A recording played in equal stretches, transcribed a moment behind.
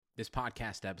This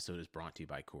podcast episode is brought to you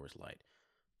by Coors Light.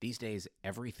 These days,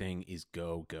 everything is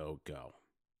go, go, go.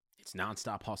 It's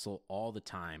nonstop hustle all the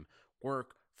time.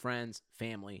 Work, friends,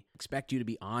 family expect you to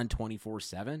be on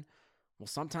 24/7. Well,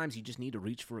 sometimes you just need to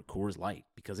reach for a Coors Light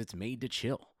because it's made to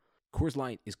chill. Coors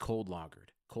Light is cold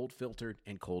lagered, cold filtered,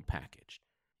 and cold packaged.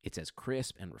 It's as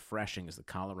crisp and refreshing as the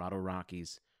Colorado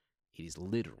Rockies. It is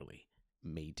literally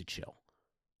made to chill.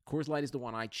 Coors Light is the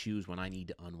one I choose when I need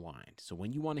to unwind. So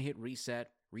when you want to hit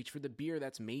reset, reach for the beer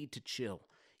that's made to chill.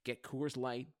 Get Coors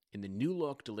Light in the new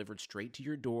look delivered straight to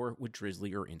your door with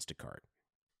Drizzly or Instacart.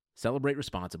 Celebrate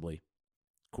responsibly.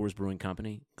 Coors Brewing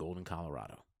Company, Golden,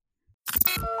 Colorado.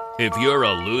 If you're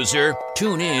a loser,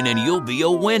 tune in and you'll be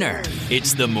a winner.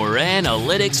 It's the Moran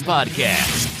Analytics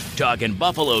Podcast. Talking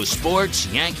Buffalo sports,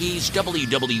 Yankees,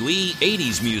 WWE,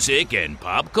 80s music, and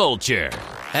pop culture.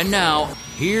 And now,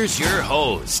 here's your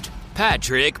host,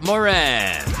 Patrick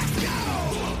Moran.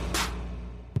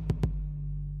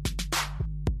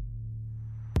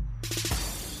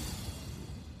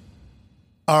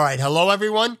 All right. Hello,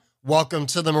 everyone. Welcome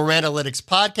to the Moran Analytics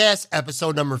Podcast,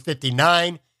 episode number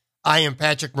 59. I am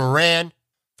Patrick Moran.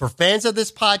 For fans of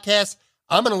this podcast,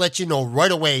 I'm going to let you know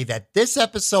right away that this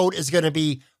episode is going to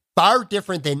be far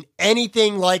different than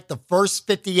anything like the first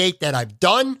 58 that I've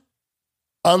done.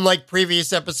 Unlike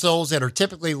previous episodes that are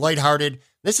typically lighthearted,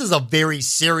 this is a very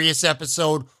serious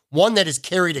episode, one that has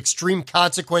carried extreme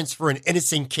consequence for an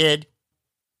innocent kid.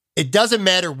 It doesn't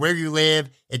matter where you live.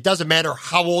 It doesn't matter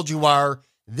how old you are.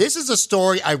 This is a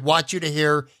story I want you to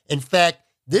hear. In fact,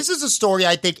 this is a story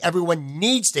I think everyone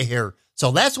needs to hear.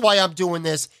 So that's why I'm doing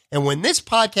this. And when this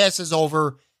podcast is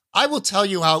over, I will tell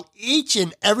you how each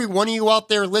and every one of you out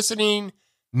there listening,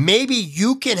 maybe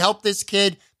you can help this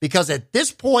kid, because at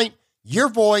this point, your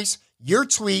voice, your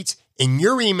tweets, and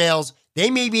your emails, they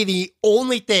may be the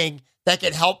only thing that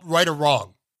can help right or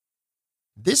wrong.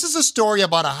 This is a story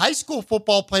about a high school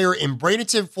football player in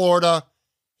Bradenton, Florida.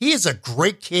 He is a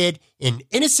great kid, an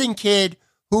innocent kid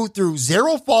who, through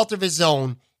zero fault of his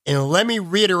own, and let me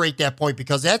reiterate that point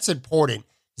because that's important,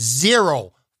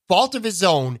 zero fault of his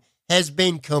own, has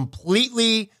been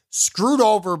completely screwed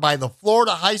over by the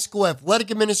Florida High School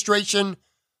Athletic Administration,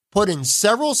 put in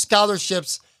several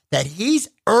scholarships that he's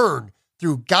earned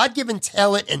through God-given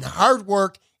talent and hard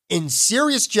work in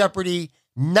serious jeopardy,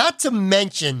 not to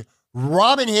mention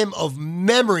robbing him of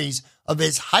memories of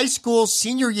his high school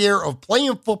senior year of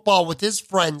playing football with his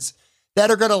friends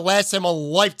that are going to last him a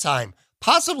lifetime,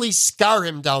 possibly scar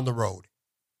him down the road.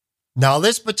 Now,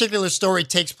 this particular story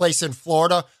takes place in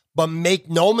Florida, but make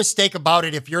no mistake about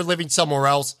it, if you're living somewhere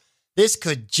else, this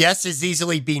could just as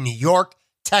easily be New York,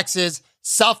 Texas,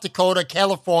 South Dakota,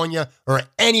 California, or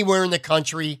anywhere in the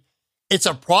country. It's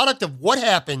a product of what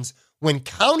happens when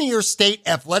county or state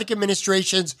athletic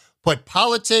administrations put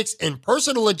politics and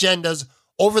personal agendas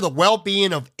over the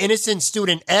well-being of innocent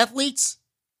student athletes.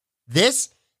 This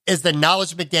is the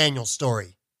Knowledge McDaniel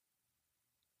story.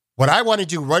 What I want to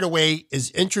do right away is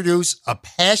introduce a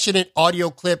passionate audio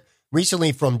clip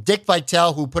recently from Dick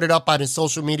Vitale, who put it up on his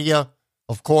social media.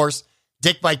 Of course,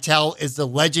 Dick Vitale is the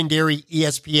legendary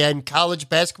ESPN college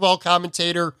basketball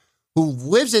commentator who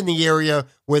lives in the area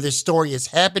where this story is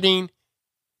happening.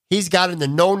 He's gotten to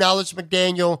know Knowledge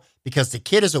McDaniel because the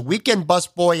kid is a weekend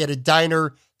busboy at a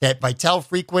diner that Vitale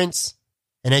frequents.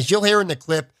 And as you'll hear in the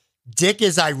clip, Dick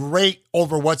is irate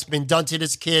over what's been done to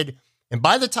this kid. And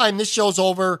by the time this show's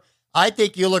over, I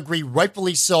think you'll agree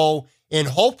rightfully so. And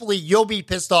hopefully you'll be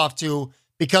pissed off too,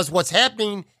 because what's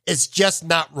happening is just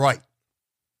not right.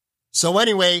 So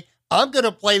anyway, I'm going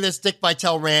to play this Dick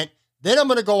Vitale rant. Then I'm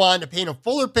going to go on to paint a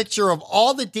fuller picture of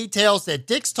all the details that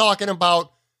Dick's talking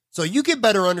about so you can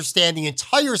better understand the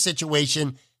entire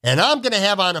situation. And I'm going to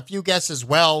have on a few guests as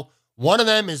well. One of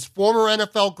them is former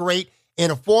NFL great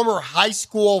and a former high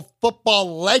school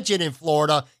football legend in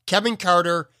Florida, Kevin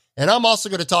Carter. And I'm also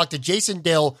going to talk to Jason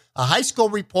Dill, a high school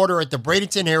reporter at the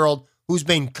Bradenton Herald, who's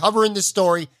been covering this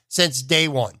story since day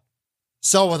one.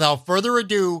 So without further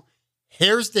ado,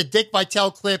 here's the Dick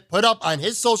Vitale clip put up on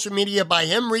his social media by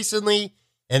him recently,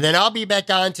 and then I'll be back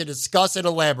on to discuss and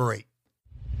elaborate.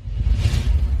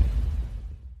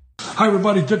 Hi,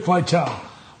 everybody. Dick Vitale.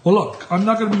 Well, look, I'm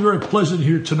not going to be very pleasant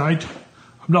here tonight.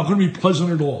 I'm not going to be pleasant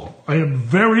at all. I am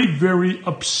very, very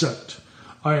upset.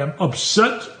 I am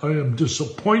upset. I am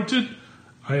disappointed.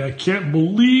 I can't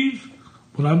believe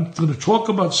when I'm going to talk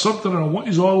about something, and I want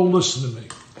you all to listen to me.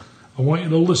 I want you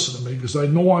to listen to me because I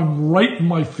know I'm right in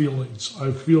my feelings.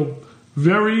 I feel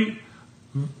want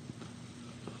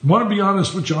to be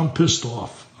honest with you, I'm pissed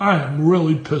off. I am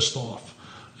really pissed off.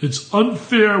 It's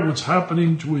unfair what's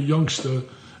happening to a youngster,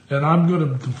 and I'm going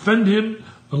to defend him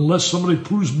unless somebody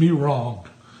proves me wrong.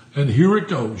 And here it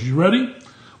goes. You ready?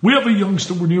 We have a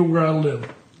youngster near where I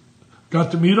live.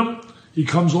 Got to meet him. He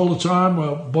comes all the time,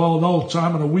 all the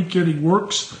time. On a weekend he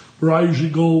works, where I usually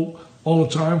go all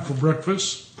the time for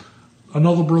breakfast.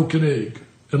 Another broken egg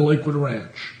at Lakewood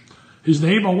Ranch. His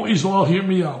name, I want you to all hear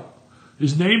me out.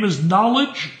 His name is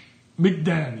Knowledge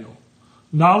McDaniel.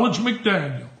 Knowledge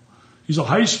McDaniel. He's a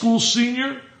high school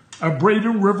senior at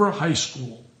Braden River High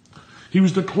School. He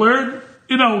was declared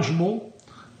ineligible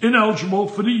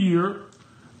for the year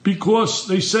because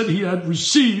they said he had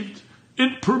received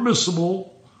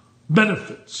impermissible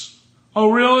benefits.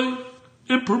 Oh, really?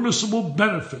 Impermissible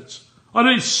benefits. Are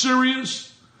they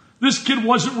serious? This kid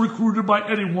wasn't recruited by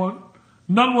anyone,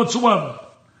 none whatsoever.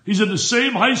 He's in the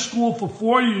same high school for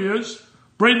 4 years,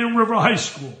 Braden River High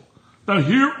School. Now,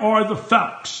 here are the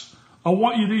facts. I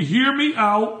want you to hear me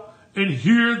out and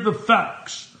hear the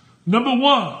facts. Number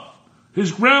one,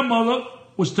 his grandmother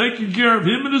was taking care of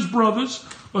him and his brothers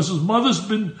because his mother's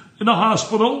been in a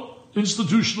hospital,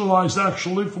 institutionalized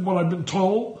actually, from what I've been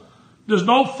told. There's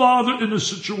no father in the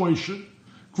situation.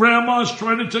 Grandma's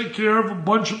trying to take care of a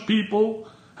bunch of people,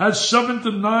 has 7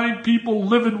 to 9 people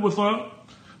living with her,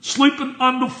 sleeping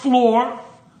on the floor.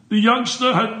 The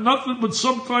youngster had nothing but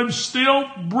sometimes stale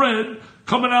bread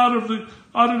coming out of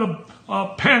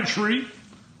the pantry.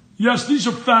 Yes, these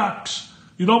are facts.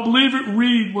 You don't believe it?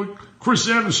 Read what Chris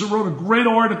Anderson wrote a great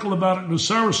article about it in the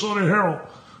Sarasota Herald.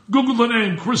 Google the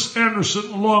name Chris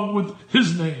Anderson along with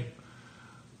his name,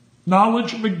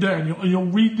 Knowledge McDaniel, and you'll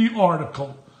read the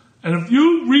article. And if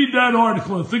you read that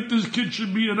article and think this kid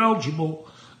should be ineligible,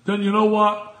 then you know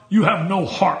what? You have no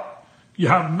heart. You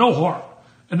have no heart.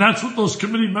 And that's what those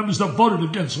committee members that voted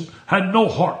against him had, no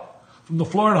heart, from the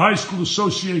Florida High School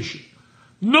Association.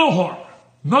 No heart.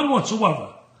 None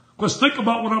whatsoever. Because think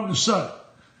about what I'm going to say.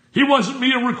 He wasn't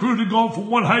being recruited going from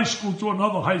one high school to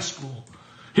another high school.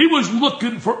 He was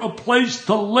looking for a place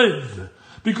to live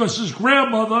because his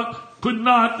grandmother could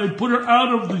not, they put her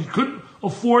out of the, couldn't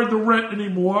afford the rent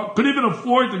anymore, couldn't even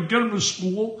afford to get him to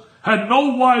school, had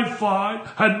no Wi-Fi,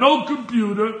 had no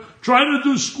computer, trying to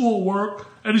do schoolwork,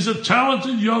 and he's a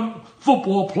talented young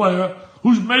football player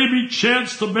whose maybe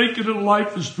chance to make it in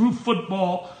life is through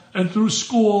football and through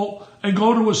school, and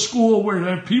go to a school where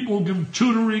they have people give him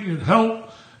tutoring and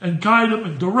help and guide him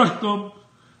and direct him.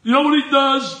 You know what he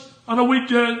does on the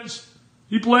weekends?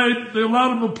 They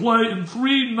allowed him to play in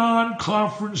 3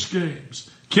 non-conference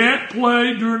games. Can't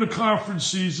play during the conference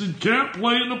season, can't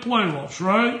play in the playoffs,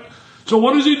 right? So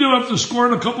what does he do after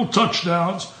scoring a couple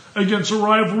touchdowns against a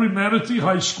rivalry Manatee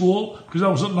High School, because that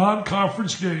was a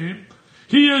non-conference game?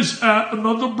 He is at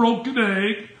another broken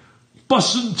egg,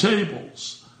 bussing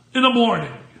tables in the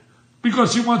morning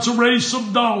because he wants to raise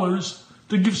some dollars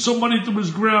to give some money to his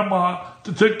grandma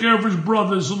to take care of his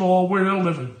brothers and all where they're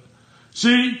living.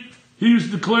 See, he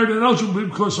was declared ineligible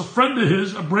because a friend of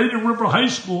his at Braden River High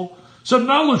School said,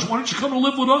 Knowledge, why don't you come and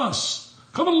live with us?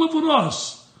 Come and live with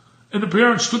us. And the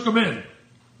parents took him in.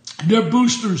 They're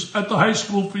boosters at the high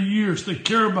school for years. They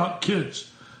care about kids.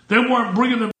 They weren't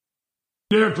bringing them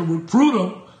there to recruit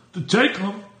him, to take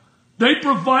him. They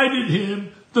provided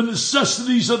him the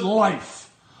necessities of life.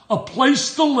 A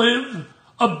place to live,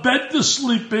 a bed to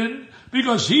sleep in,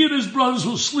 because he and his brothers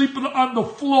were sleeping on the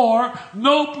floor,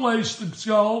 no place to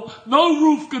go, no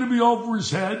roof going to be over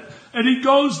his head. And he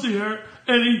goes there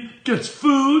and he gets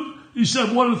food. He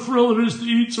said what a thrill it is to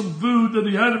eat some food that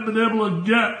he hadn't been able to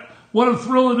get. What a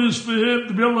thrill it is for him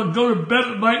to be able to go to bed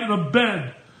at night in a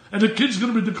bed. And the kid's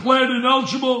going to be declared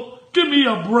ineligible? Give me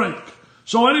a break.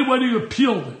 So anyway, he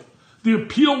appealed it. The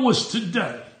appeal was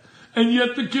today. And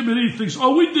yet the committee thinks,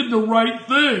 oh, we did the right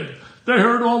thing. They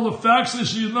heard all the facts. They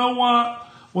said, you know what?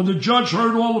 When the judge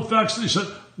heard all the facts, they said,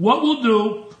 what we'll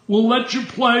do, we'll let you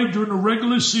play during the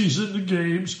regular season, the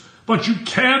games, but you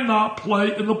cannot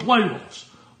play in the playoffs.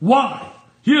 Why?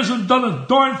 He hasn't done a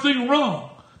darn thing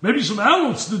wrong. Maybe some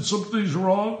adults did some things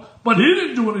wrong, but he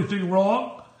didn't do anything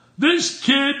wrong. This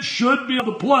kid should be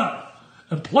able to play.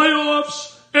 And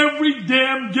playoffs, every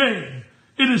damn game.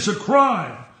 It is a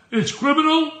crime. It's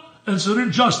criminal, and it's an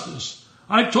injustice.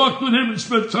 I talked with him and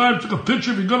spent time, took a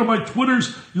picture. If you go to my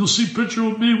Twitters, you'll see a picture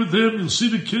of me with him. You'll see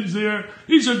the kids there.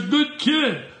 He's a good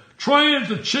kid, trying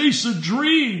to chase a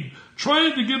dream,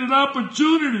 trying to get an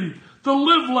opportunity to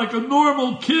live like a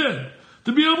normal kid,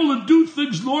 to be able to do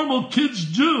things normal kids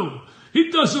do. He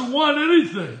doesn't want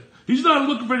anything. He's not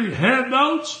looking for any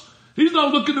handouts. He's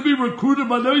not looking to be recruited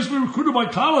by them. He's been recruited by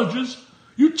colleges.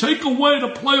 You take away the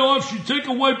playoffs. You take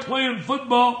away playing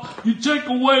football. You take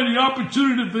away the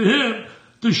opportunity for him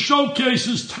to showcase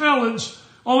his talents.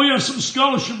 Oh, he has some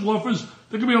scholarship offers.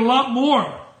 There could be a lot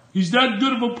more. He's that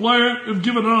good of a player if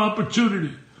given an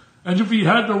opportunity. And if he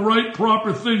had the right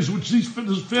proper things, which his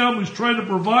family's trying to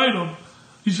provide him,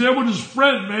 he's there with his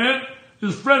friend, man.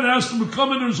 His friend asked him to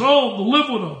come in his home to live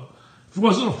with him. If he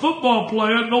wasn't a football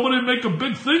player, nobody would make a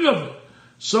big thing of it.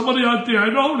 Somebody out there, I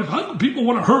know, how do people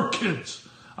want to hurt kids?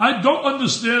 I don't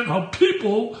understand how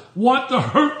people want to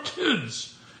hurt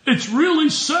kids. It's really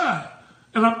sad.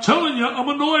 And I'm telling you, I'm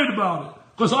annoyed about it.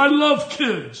 Because I love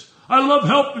kids. I love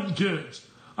helping kids.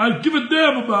 I give a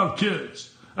damn about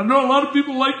kids. I know a lot of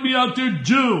people like me out there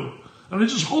do. And I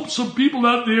just hope some people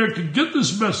out there can get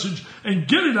this message and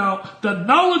get it out that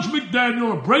Knowledge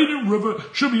McDaniel or Braden River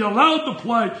should be allowed to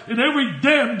play in every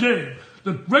damn game.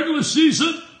 The regular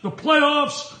season, the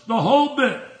playoffs, the whole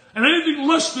bit. And anything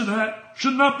less than that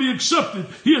should not be accepted.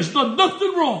 He has done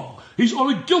nothing wrong. He's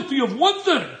only guilty of one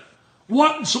thing.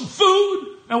 Wanting some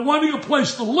food and wanting a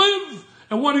place to live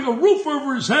and wanting a roof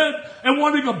over his head and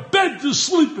wanting a bed to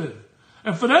sleep in.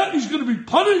 And for that, he's going to be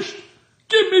punished?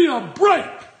 Give me a break.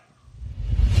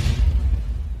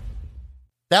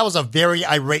 That was a very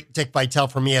irate Dick Vitale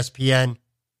from ESPN.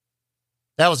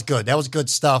 That was good. That was good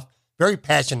stuff. Very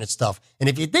passionate stuff. And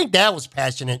if you think that was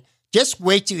passionate, just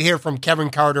wait to hear from Kevin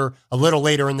Carter a little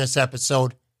later in this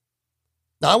episode.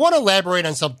 Now, I want to elaborate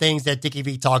on some things that Dickie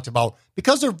V talked about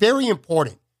because they're very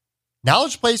important.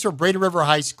 Knowledge plays for Braden River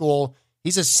High School.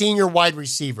 He's a senior wide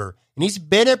receiver, and he's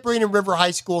been at Braden River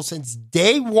High School since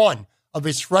day one of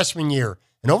his freshman year.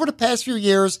 And over the past few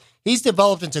years, he's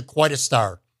developed into quite a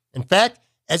star. In fact,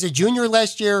 as a junior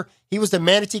last year, he was the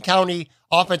Manatee County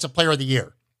Offensive Player of the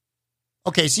Year.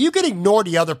 Okay, so you can ignore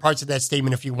the other parts of that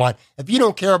statement if you want, if you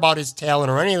don't care about his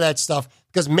talent or any of that stuff,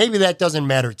 because maybe that doesn't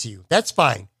matter to you. That's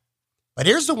fine. But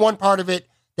here's the one part of it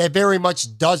that very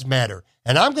much does matter.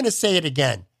 And I'm going to say it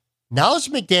again.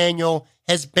 Knowledge McDaniel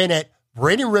has been at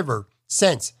Braden River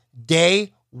since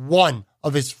day one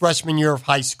of his freshman year of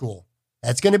high school.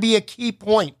 That's going to be a key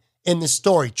point in the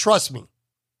story. Trust me.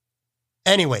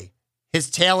 Anyway,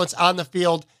 his talents on the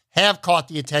field have caught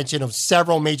the attention of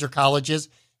several major colleges.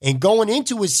 And going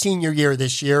into his senior year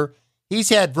this year, he's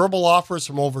had verbal offers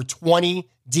from over 20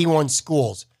 D1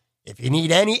 schools. If you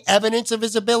need any evidence of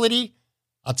his ability,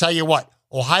 I'll tell you what,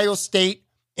 Ohio State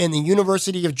and the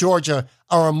University of Georgia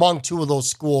are among two of those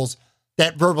schools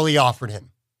that verbally offered him.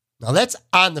 Now, that's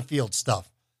on the field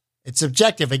stuff. It's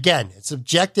subjective. Again, it's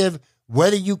subjective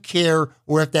whether you care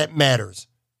or if that matters.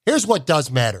 Here's what does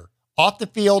matter. Off the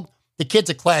field, the kid's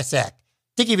a class act.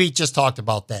 Dickie V just talked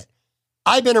about that.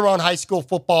 I've been around high school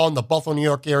football in the Buffalo, New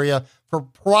York area for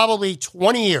probably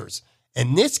 20 years,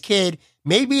 and this kid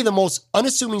may be the most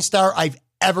unassuming star I've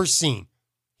ever seen.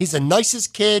 He's the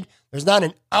nicest kid. There's not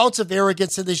an ounce of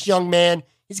arrogance to this young man.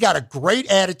 He's got a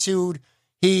great attitude.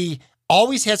 He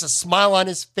always has a smile on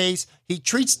his face. He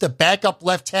treats the backup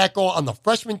left tackle on the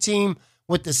freshman team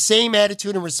with the same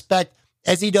attitude and respect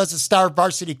as he does a star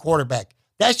varsity quarterback.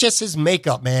 That's just his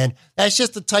makeup, man. That's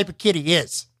just the type of kid he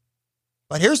is.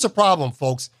 But here's the problem,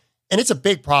 folks, and it's a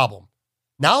big problem.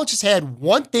 Knowledge has had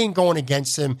one thing going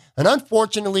against him, and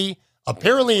unfortunately,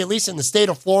 apparently, at least in the state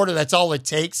of Florida, that's all it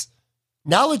takes.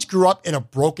 Knowledge grew up in a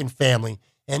broken family,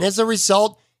 and as a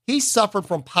result, he suffered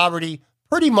from poverty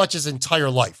pretty much his entire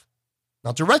life.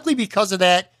 Now, directly because of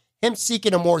that, him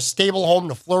seeking a more stable home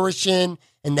to flourish in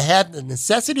and to have the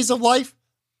necessities of life,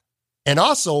 and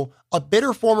also a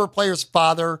bitter former player's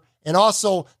father, and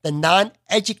also the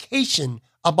non-education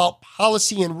about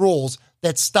policy and rules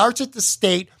that starts at the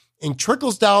state and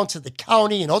trickles down to the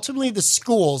county and ultimately the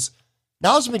schools.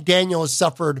 Knowledge McDaniel has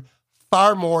suffered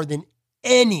far more than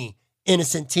any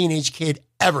innocent teenage kid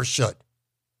ever should.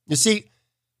 You see,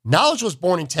 Knowledge was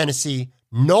born in Tennessee,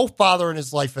 no father in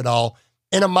his life at all,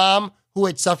 and a mom who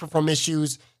had suffered from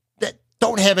issues that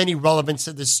don't have any relevance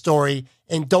to this story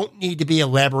and don't need to be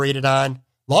elaborated on.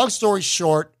 Long story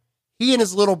short, he and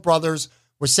his little brothers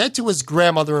were sent to his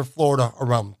grandmother in Florida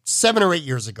around 7 or 8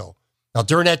 years ago. Now,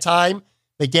 during that time,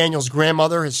 McDaniel's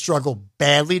grandmother has struggled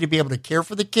badly to be able to care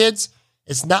for the kids.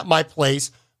 It's not my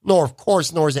place, nor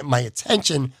is it my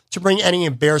intention to bring any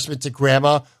embarrassment to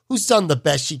Grandma, who's done the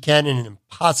best she can in an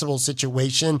impossible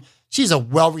situation. She's a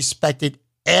well-respected,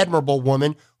 admirable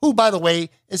woman who, by the way,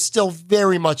 is still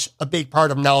very much a big part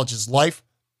of Knowledge's life.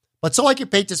 But so I can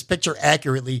paint this picture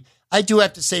accurately, I do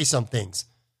have to say some things.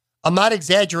 I'm not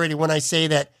exaggerating when I say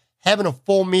that having a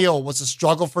full meal was a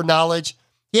struggle for Knowledge.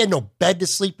 He had no bed to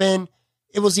sleep in.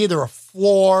 It was either a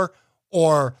floor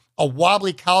or a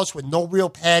wobbly couch with no real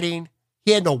padding.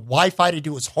 He had no Wi-Fi to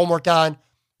do his homework on,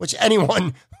 which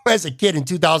anyone who has a kid in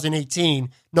 2018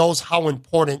 knows how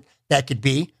important that could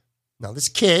be. Now, this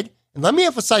kid, and let me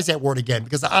emphasize that word again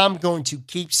because I'm going to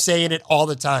keep saying it all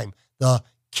the time. The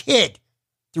kid,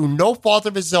 through no fault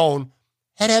of his own,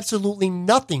 had absolutely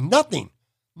nothing.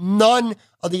 None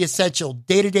of the essential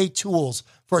day-to-day tools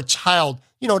for a child,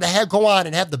 to go on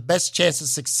and have the best chance to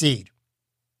succeed.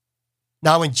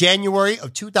 Now, in January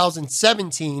of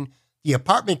 2017, the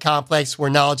apartment complex where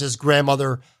Knowledge's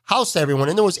grandmother housed everyone,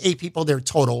 and there was 8 people there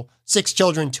total, 6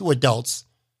 children, 2 adults,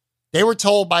 they were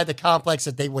told by the complex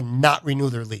that they would not renew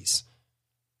their lease.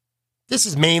 This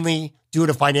is mainly due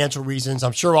to financial reasons.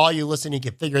 I'm sure all you listening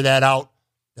can figure that out.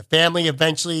 The family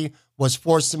eventually was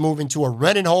forced to move into a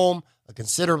rented home, a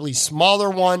considerably smaller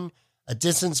one, a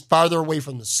distance farther away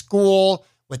from the school,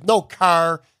 with no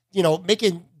car,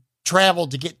 making travel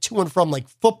to get to and from like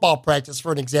football practice,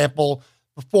 for an example,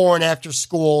 before and after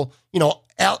school,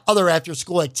 other after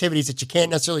school activities that you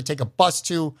can't necessarily take a bus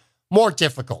to, more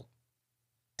difficult.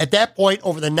 At that point,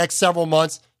 over the next several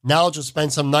months, Knowledge would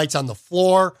spend some nights on the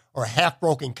floor or a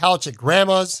half-broken couch at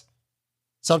grandma's.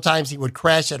 Sometimes he would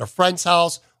crash at a friend's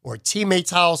house or a teammate's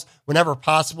house whenever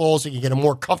possible so he could get a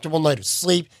more comfortable night of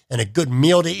sleep and a good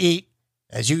meal to eat.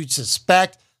 As you'd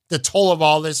suspect, the toll of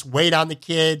all this weighed on the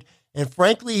kid, and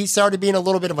frankly, he started being a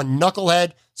little bit of a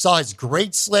knucklehead, saw his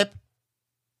grades slip.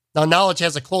 Now, Knowledge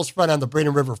has a close friend on the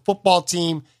Braden River football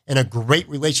team and a great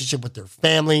relationship with their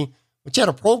family, which at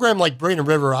a program like Braden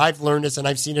River, I've learned this and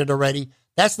I've seen it already,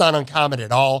 that's not uncommon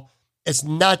at all. It's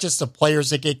not just the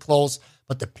players that get close,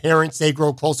 but the parents, they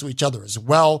grow close to each other as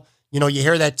well. You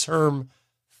hear that term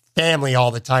family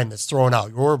all the time that's thrown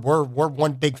out. We're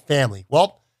one big family.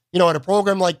 Well, at a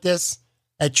program like this,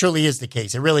 that truly is the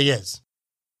case. It really is.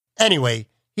 Anyway,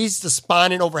 he's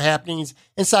despondent over happenings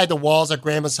inside the walls at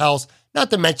Grandma's house, not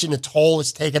to mention the toll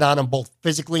it's taken on him both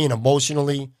physically and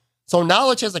emotionally. So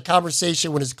Knowledge has a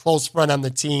conversation with his close friend on the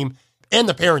team and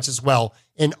the parents as well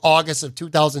in August of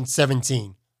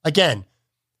 2017. Again,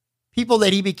 people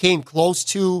that he became close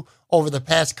to over the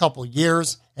past couple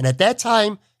years. And at that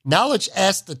time, Knowledge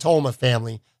asked the Toma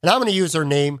family, and I'm going to use their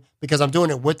name because I'm doing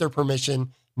it with their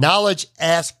permission. Knowledge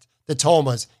asked the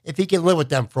Tomas if he could live with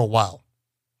them for a while.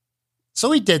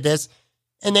 So he did this,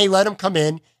 and they let him come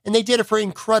in, and they did it for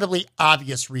incredibly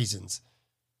obvious reasons.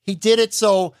 He did it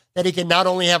so that he could not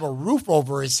only have a roof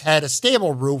over his head, a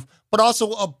stable roof, but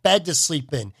also a bed to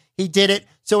sleep in. He did it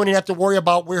so he didn't have to worry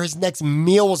about where his next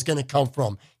meal was going to come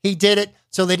from. He did it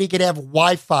so that he could have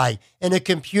Wi-Fi and a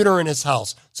computer in his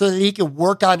house so that he could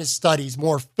work on his studies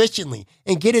more efficiently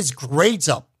and get his grades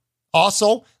up.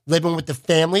 Also, living with the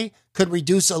family could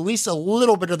reduce at least a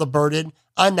little bit of the burden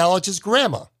on Knowledge's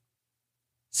grandma.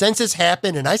 Since this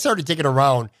happened and I started digging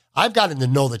around, I've gotten to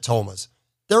know the Tomas.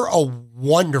 They're a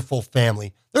wonderful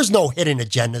family. There's no hidden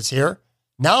agendas here.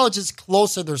 Knowledge is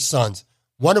close to their sons,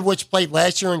 one of which played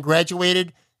last year and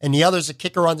graduated, and the other's a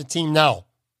kicker on the team now.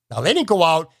 Now, they didn't go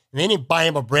out and they didn't buy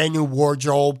him a brand new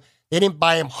wardrobe. They didn't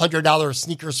buy him $100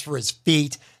 sneakers for his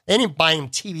feet. They didn't buy him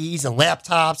TVs and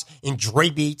laptops and Dre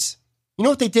Beats. You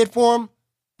know what they did for him?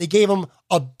 They gave him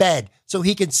a bed so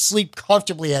he could sleep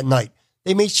comfortably at night.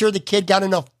 They made sure the kid got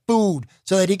enough food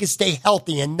so that he could stay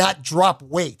healthy and not drop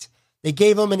weight. They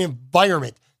gave him an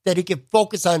environment that he could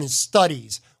focus on his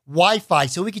studies, Wi-Fi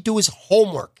so he could do his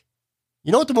homework.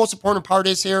 You know what the most important part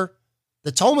is here?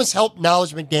 The Tomas helped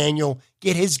Knowledge McDaniel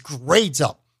get his grades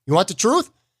up. You want the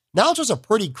truth? Knowledge was a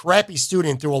pretty crappy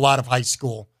student through a lot of high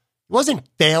school. He wasn't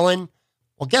failing.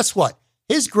 Well, guess what?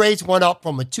 His grades went up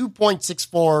from a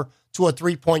 2.64 to a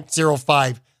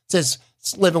 3.05 since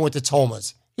living with the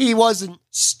Tomas. He wasn't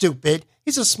stupid.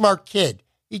 He's a smart kid.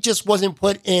 He just wasn't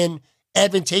put in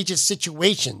advantageous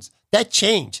situations. That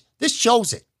changed. This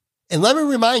shows it. And let me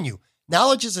remind you,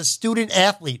 Knowledge is a student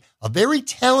athlete, a very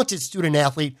talented student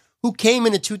athlete who came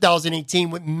into 2018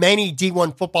 with many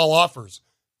D1 football offers.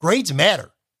 Grades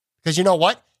matter. Because you know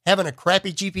what? Having a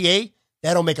crappy GPA,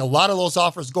 that'll make a lot of those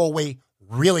offers go away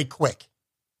really quick.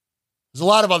 There's a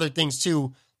lot of other things,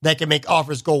 too, that can make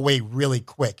offers go away really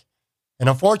quick. And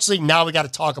unfortunately, now we got to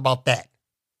talk about that.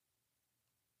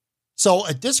 So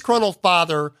a disgruntled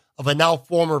father of a now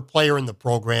former player in the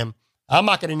program, I'm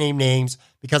not going to name names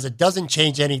because it doesn't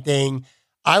change anything.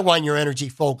 I want your energy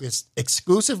focused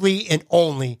exclusively and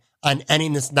only on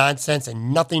ending this nonsense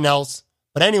and nothing else.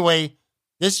 But anyway,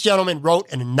 this gentleman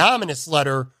wrote an anonymous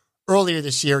letter earlier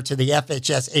this year to the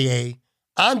FHSAA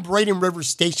on Braden River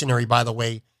stationery, by the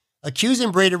way,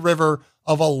 accusing Braden River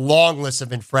of a long list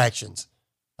of infractions.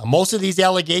 Now, most of these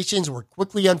allegations were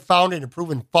quickly unfounded and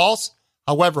proven false.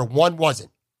 However, one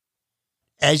wasn't.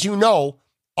 As you know,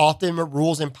 often with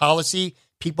rules and policy,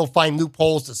 people find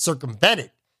loopholes to circumvent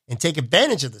it and take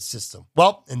advantage of the system.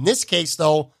 Well, in this case,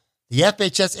 though, the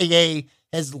FHSAA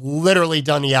has literally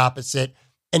done the opposite,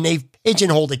 and they've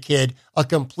pigeonholed a kid, a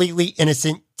completely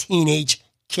innocent teenage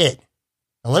kid.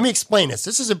 Now, let me explain this.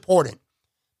 This is important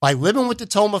By living with the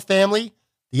Toma family,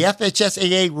 the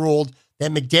FHSAA ruled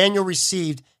that McDaniel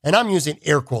received, and I'm using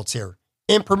air quotes here,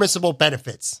 impermissible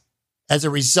benefits. As a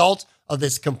result of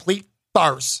this complete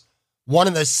farce, one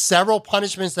of the several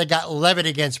punishments that got levied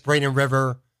against Braden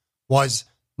River was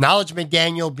Knowledge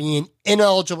McDaniel being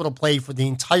ineligible to play for the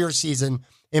entire season.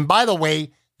 And by the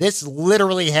way, this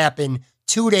literally happened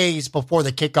 2 days before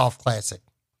the kickoff classic.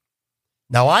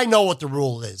 Now, I know what the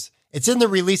rule is. It's in the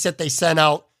release that they sent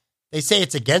out. They say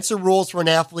it's against the rules for an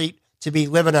athlete to be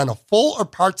living on a full or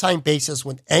part-time basis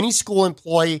with any school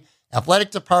employee,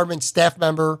 athletic department, staff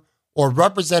member, or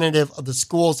representative of the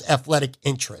school's athletic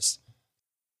interests.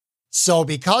 So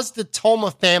because the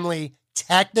Toma family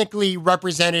technically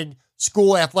represented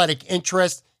school athletic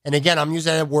interest, and again, I'm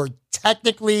using that word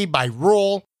technically by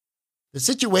rule, the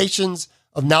situations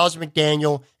of Knowledge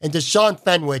McDaniel and Deshaun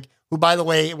Fenwick, who, by the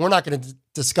way, we're not going to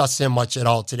discuss him much at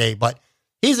all today, but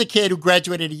he's a kid who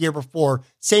graduated a year before,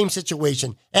 same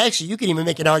situation. Actually, you can even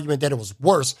make an argument that it was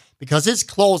worse because his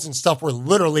clothes and stuff were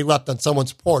literally left on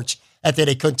someone's porch after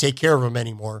they couldn't take care of him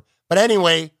anymore. But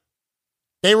anyway,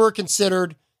 they were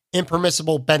considered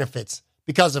impermissible benefits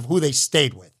because of who they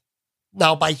stayed with.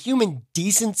 Now, by human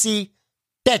decency,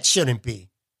 that shouldn't be.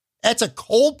 That's a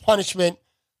cold punishment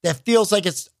that feels like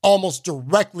it's almost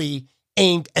directly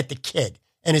aimed at the kid,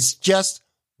 and it's just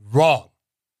wrong.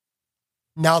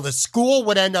 Now, the school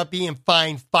would end up being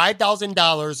fined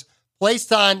 $5,000,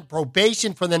 placed on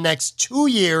probation for the next 2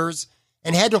 years,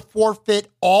 and had to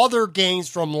forfeit all their gains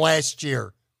from last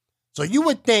year. So you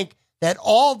would think that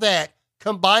all that,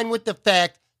 combined with the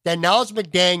fact that Knowledge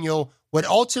McDaniel would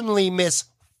ultimately miss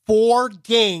 4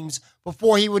 games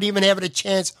before he would even have a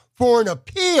chance for an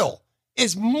appeal,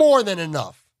 is more than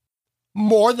enough.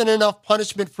 More than enough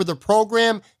punishment for the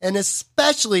program, and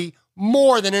especially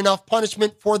more than enough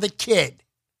punishment for the kid.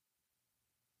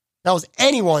 Now, as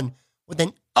anyone with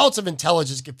an ounce of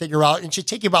intelligence can figure out, and it should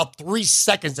take you about 3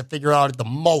 seconds to figure out at the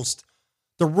most,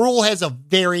 the rule has a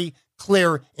very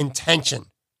clear intention.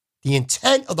 The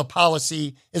intent of the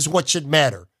policy is what should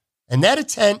matter. And that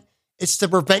intent is to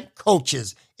prevent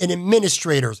coaches and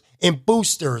administrators and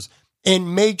boosters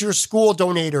and major school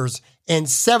donators and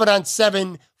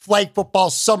 7-on-7 flag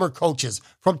football summer coaches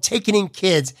from taking in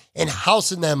kids and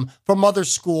housing them from other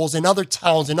schools and other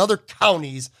towns and other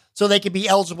counties so they can be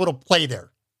eligible to play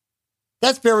there.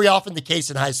 That's very often the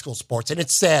case in high school sports, and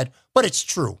it's sad, but it's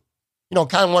true. You know,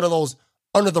 kind of one of those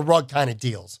under-the-rug kind of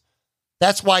deals.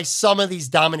 That's why some of these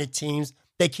dominant teams,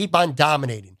 they keep on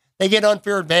dominating. They get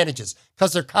unfair advantages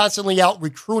because they're constantly out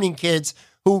recruiting kids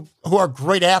who are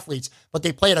great athletes, but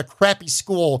they play at a crappy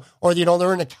school, or, you know,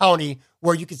 they're in a county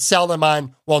where you could sell them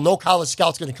on, well, no college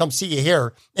scout's going to come see you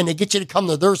here, and they get you to come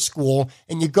to their school,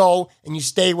 and you go and you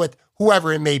stay with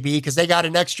whoever it may be because they got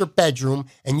an extra bedroom,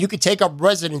 and you could take up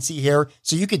residency here,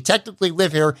 so you could technically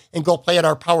live here and go play at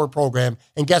our power program,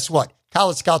 and guess what?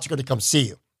 College scouts are going to come see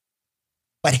you.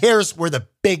 But here's where the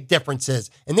big difference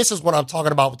is, and this is what I'm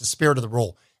talking about with the spirit of the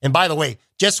rule. And by the way,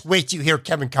 just wait till you hear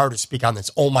Kevin Carter speak on this.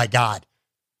 Oh, my God.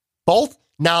 Both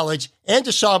Knowledge and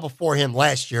Deshaun before him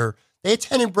last year, they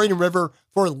attended Braden River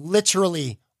for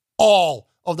literally all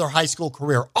of their high school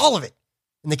career, all of it.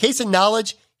 In the case of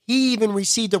Knowledge, he even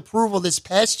received approval this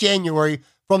past January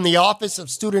from the Office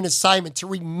of Student Assignment to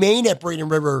remain at Braden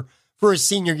River for his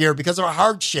senior year because of a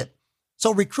hardship.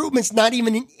 So recruitment's not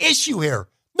even an issue here.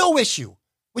 No issue.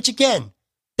 Which again,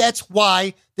 that's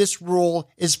why this rule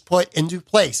is put into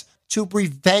place, to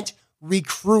prevent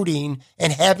recruiting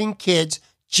and having kids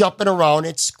jumping around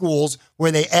at schools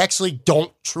where they actually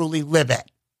don't truly live at.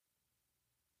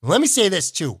 Let me say this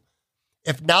too.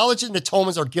 If Knowledge and the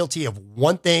Tomas are guilty of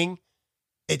one thing,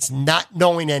 it's not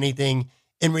knowing anything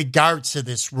in regards to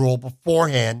this rule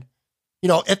beforehand. You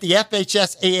know, if the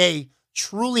FHSAA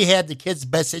truly had the kid's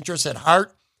best interest at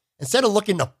heart, instead of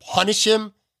looking to punish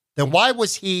him, then why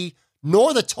was he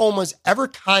nor the Tomas ever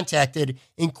contacted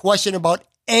in question about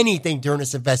anything during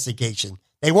this investigation?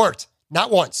 They weren't,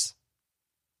 not once.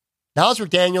 Knowledge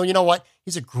McDaniel, you know what?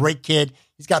 He's a great kid.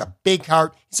 He's got a big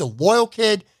heart. He's a loyal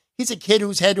kid. He's a kid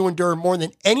who's had to endure more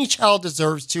than any child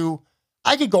deserves to.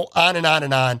 I could go on and on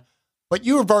and on, but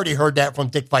you have already heard that from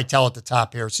Dick Vitale at the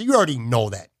top here, so you already know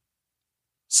that.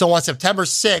 So on September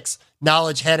 6th,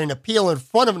 Knowledge had an appeal in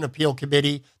front of an appeal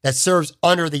committee that serves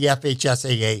under the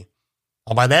FHSAA.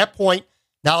 And by that point,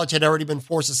 Knowledge had already been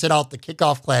forced to sit out the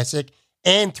kickoff classic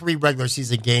and 3 regular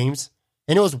season games,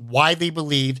 and it was widely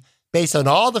believed, based on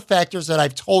all the factors that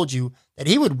I've told you, that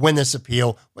he would win this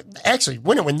appeal. Actually,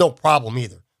 win it with no problem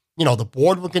either. You know, the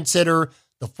board would consider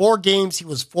the 4 games he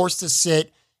was forced to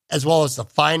sit, as well as the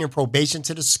fine and probation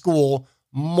to the school,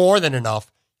 more than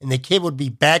enough, and the kid would be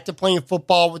back to playing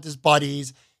football with his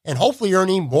buddies and hopefully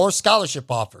earning more scholarship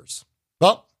offers.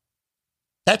 Well,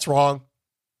 that's wrong.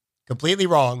 Completely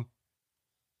wrong.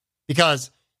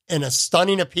 Because in a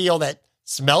stunning appeal that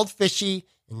smelled fishy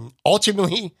and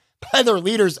ultimately, by their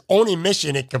leader's own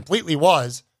admission, it completely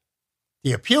was,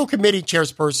 the appeal committee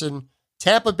chairperson,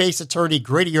 Tampa-based attorney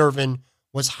Grady Irvin,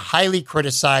 was highly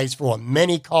criticized for what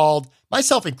many called,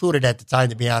 myself included at the time,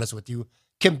 to be honest with you,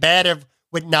 combative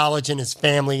with knowledge in his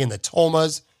family and the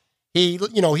Thomas. He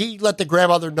let the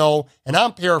grandmother know, and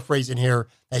I'm paraphrasing here,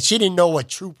 that she didn't know what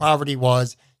true poverty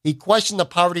was. He questioned the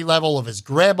poverty level of his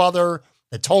grandmother,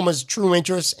 the Thomas' true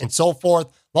interests, and so forth.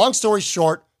 Long story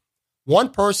short, one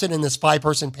person in this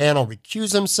 5-person panel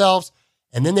recused themselves,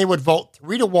 and then they would vote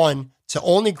 3-1 to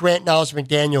only grant Knowledge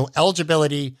McDaniel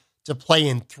eligibility to play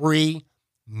in 3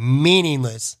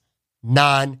 meaningless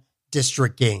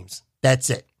non-district games. That's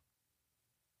it.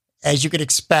 As you could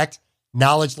expect,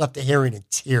 Knowledge left the hearing in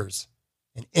tears.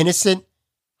 An innocent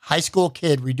high school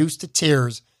kid reduced to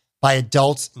tears by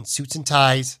adults in suits and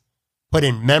ties, put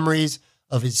in memories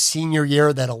of his senior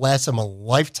year that'll last him a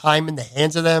lifetime in the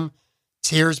hands of them,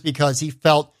 tears because he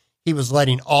felt he was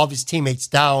letting all of his teammates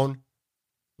down.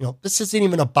 This isn't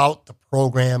even about the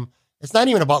program. It's not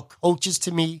even about coaches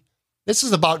to me. This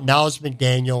is about Knowledge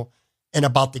McDaniel and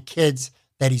about the kids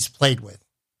that he's played with.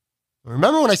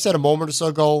 Remember when I said a moment or so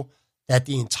ago that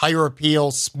the entire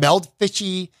appeal smelled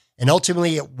fishy and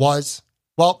ultimately it was?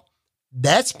 Well,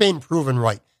 that's been proven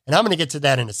right. And I'm going to get to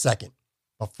that in a second.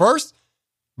 But first,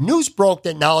 news broke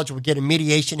that Knowledge would get a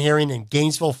mediation hearing in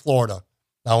Gainesville, Florida.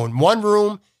 Now, in one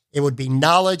room, it would be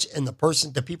Knowledge and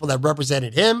the people that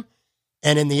represented him.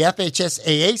 And in the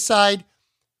FHSAA side,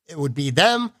 it would be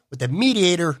them with the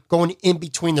mediator going in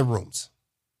between the rooms.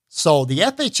 So the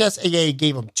FHSAA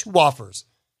gave him 2 offers,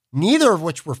 neither of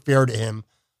which were fair to him,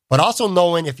 but also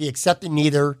knowing if he accepted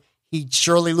neither, he'd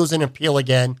surely lose an appeal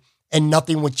again and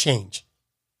nothing would change.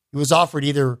 He was offered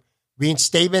either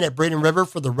reinstatement at Braden River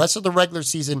for the rest of the regular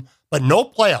season, but no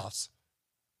playoffs,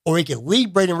 or he could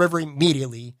leave Braden River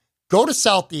immediately, go to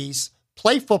Southeast,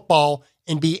 play football,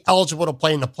 and be eligible to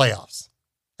play in the playoffs.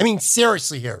 I mean,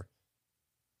 seriously here.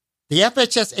 The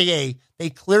FHSAA, they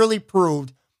clearly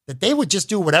proved that they would just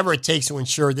do whatever it takes to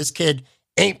ensure this kid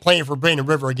ain't playing for Braden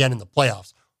River again in the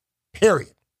playoffs,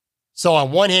 period. So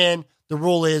on one hand, the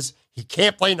rule is he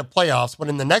can't play in the playoffs, but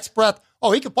in the next breath,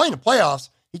 he can play in the playoffs.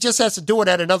 He just has to do it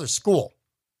at another school.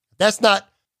 If that's not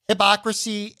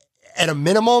hypocrisy at a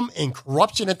minimum and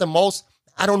corruption at the most,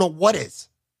 I don't know what is.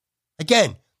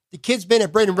 Again, the kid's been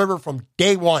at Braden River from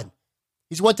day one.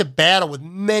 He's went to battle with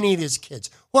many of his kids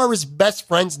who are his best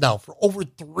friends now for over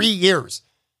 3 years.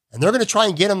 And they're going to try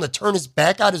and get him to turn his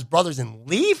back on his brothers and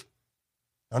leave?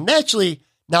 Now, naturally,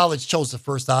 Knowledge chose the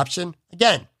first option.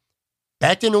 Again,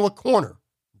 backed into a corner.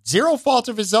 Zero fault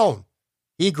of his own.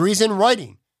 He agrees in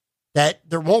writing that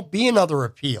there won't be another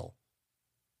appeal.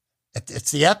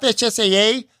 It's the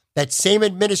FHSAA, that same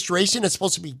administration that's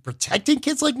supposed to be protecting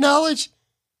kids like Knowledge.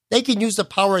 They can use the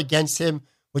power against him,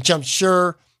 which I'm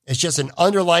sure is just an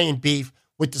underlying beef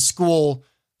with the school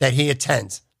that he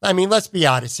attends. I mean, let's be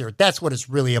honest here. That's what it's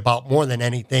really about more than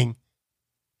anything.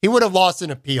 He would have lost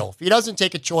an appeal. If he doesn't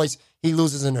take a choice, he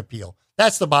loses an appeal.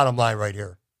 That's the bottom line right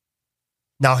here.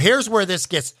 Now, here's where this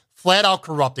gets flat out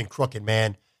corrupt and crooked,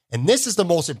 man. And this is the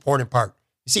most important part.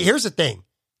 You see, here's the thing.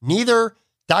 Neither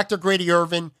Dr. Grady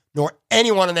Irvin nor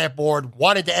anyone on that board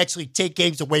wanted to actually take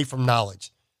games away from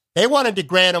Knowledge. They wanted to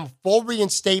grant him full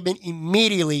reinstatement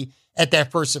immediately at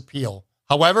that first appeal.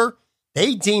 However,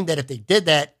 they deemed that if they did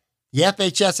that, the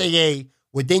FHSAA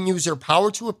would then use their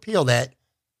power to appeal that.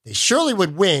 They surely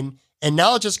would win, and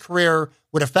Knowledge's career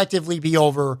would effectively be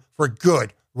over for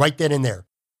good right then and there.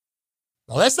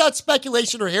 Now, that's not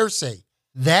speculation or hearsay.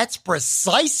 That's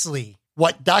precisely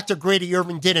what Dr. Grady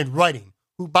Irvin did in writing,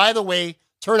 who, by the way,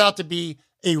 turned out to be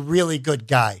a really good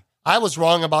guy. I was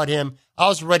wrong about him. I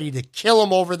was ready to kill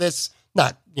him over this.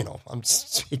 I'm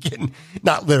speaking,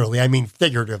 not literally, I mean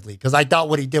figuratively, because I thought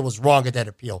what he did was wrong at that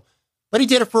appeal. But he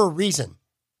did it for a reason.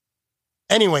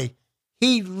 Anyway,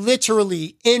 he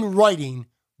literally, in writing,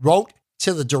 wrote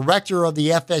to the director of the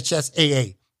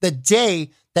FHSAA the day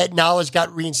that Knowledge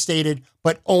got reinstated,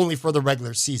 but only for the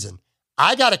regular season.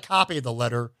 I got a copy of the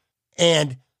letter,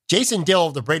 and Jason Dill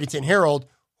of the Bradenton Herald,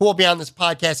 who will be on this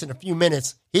podcast in a few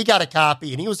minutes, he got a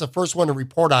copy, and he was the first one to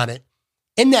report on it.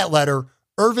 In that letter,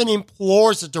 Irvin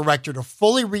implores the director to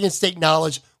fully reinstate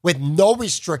Knowledge with no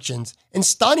restrictions, and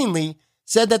stunningly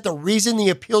said that the reason the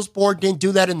appeals board didn't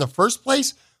do that in the first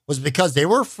place was because they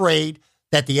were afraid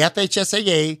that the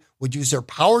FHSAA would use their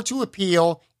power to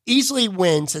appeal, easily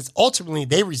win, since ultimately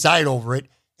they reside over it,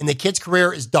 and the kid's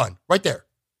career is done. Right there.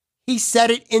 He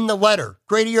said it in the letter.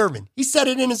 Grady Irvin, he said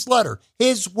it in his letter,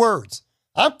 his words.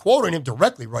 I'm quoting him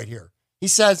directly right here. He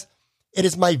says, "It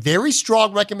is my very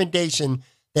strong recommendation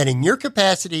that in your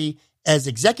capacity as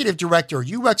executive director,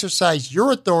 you exercise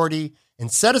your authority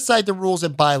and set aside the rules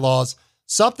and bylaws,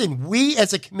 something we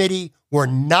as a committee were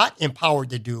not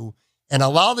empowered to do, and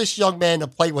allow this young man to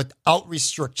play without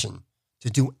restriction. To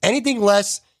do anything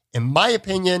less, in my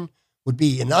opinion, would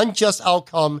be an unjust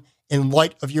outcome in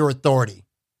light of your authority."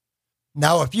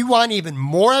 Now, if you want even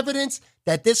more evidence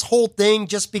that this whole thing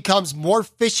just becomes more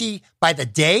fishy by the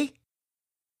day,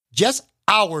 just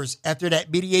hours after that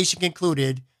mediation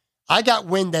concluded, I got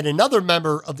wind that another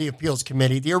member of the appeals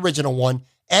committee, the original one,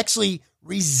 actually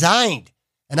resigned.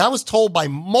 And I was told by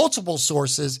multiple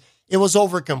sources it was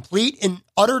over complete and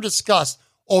utter disgust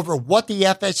over what the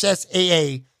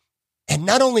FHSAA had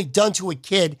not only done to a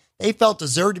kid they felt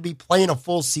deserved to be playing a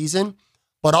full season,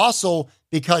 but also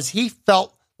because he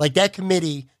felt like that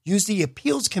committee used the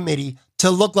appeals committee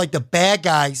to look like the bad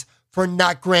guys for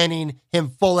not granting him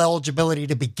full eligibility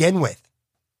to begin with.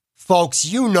 Folks,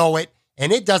 you know it,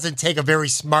 and it doesn't take a very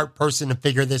smart person to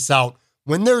figure this out.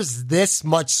 When there's this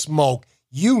much smoke,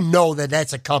 you know that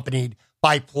that's accompanied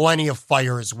by plenty of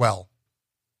fire as well.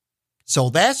 So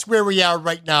that's where we are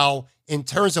right now in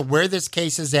terms of where this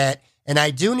case is at. And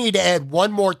I do need to add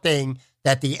one more thing,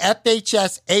 that the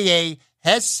FHSAA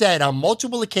has said on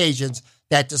multiple occasions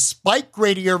that despite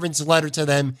Grady Irvin's letter to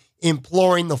them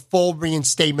imploring the full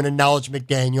reinstatement of Knowledge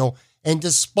McDaniel, and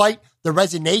despite the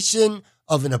resignation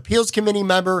of an appeals committee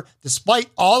member, despite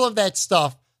all of that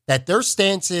stuff, that their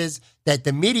stance is that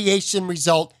the mediation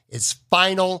result is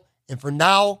final. And for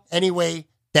now, anyway,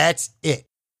 that's it.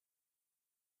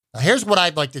 Now, here's what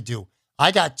I'd like to do.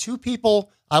 I got two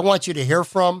people I want you to hear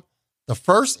from. The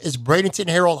first is Bradenton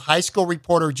Herald High School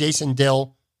reporter Jason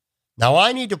Dill. Now,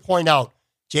 I need to point out,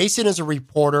 Jason is a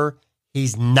reporter.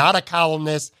 He's not a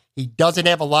columnist. He doesn't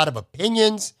have a lot of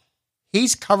opinions.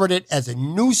 He's covered it as a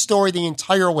news story the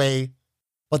entire way.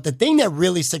 But the thing that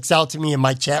really sticks out to me in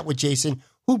my chat with Jason,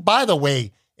 who, by the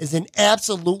way, is an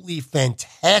absolutely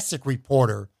fantastic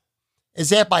reporter, is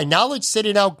that by Knowledge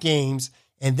sitting out games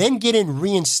and then getting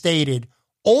reinstated,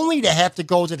 only to have to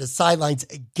go to the sidelines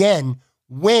again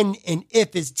when and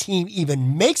if his team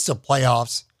even makes the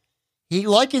playoffs, he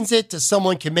likens it to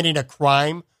someone committing a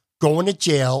crime, going to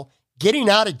jail, getting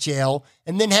out of jail,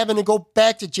 and then having to go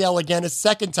back to jail again a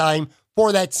second time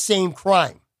for that same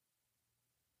crime.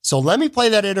 So let me play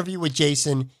that interview with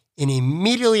Jason, and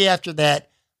immediately after that,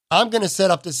 I'm going to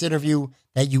set up this interview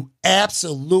that you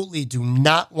absolutely do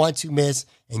not want to miss,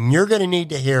 and you're going to need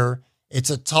to hear. It's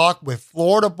a talk with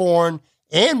Florida-born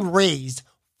and raised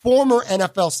former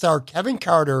NFL star Kevin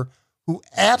Carter, who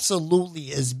absolutely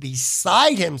is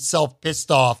beside himself pissed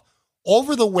off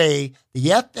over the way the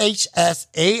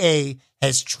FHSAA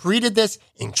has treated this.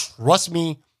 And trust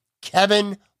me,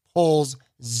 Kevin pulls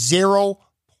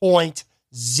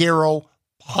 0.0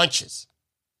 punches.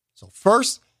 So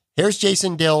first, here's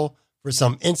Jason Dill for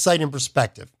some insight and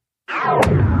perspective.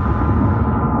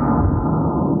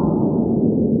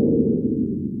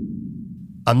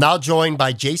 I'm now joined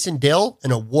by Jason Dill,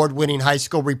 an award-winning high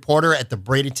school reporter at the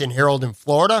Bradenton Herald in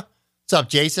Florida. What's up,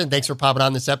 Jason? Thanks for popping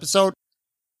on this episode.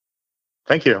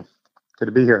 Thank you. Good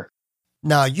to be here.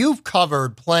 Now, you've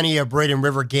covered plenty of Braden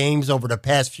River games over the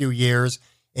past few years,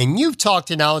 and you've talked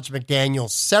to Knowledge McDaniel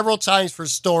several times for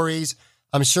stories.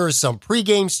 I'm sure some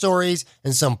pregame stories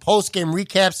and some postgame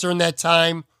recaps during that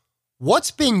time.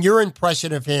 What's been your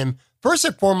impression of him, first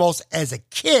and foremost, as a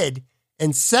kid,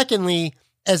 and secondly,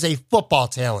 as a football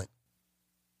talent?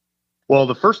 Well,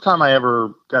 the first time I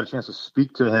ever got a chance to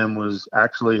speak to him was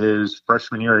actually his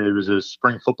freshman year. It was his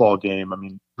spring football game. I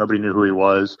mean, nobody knew who he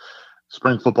was.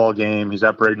 Spring football game. He's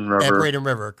at Braden River. At Braden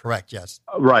River, correct, yes.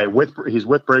 Right. He's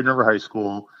with Braden River High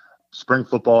School. Spring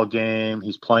football game.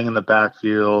 He's playing in the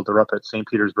backfield. They're up at St.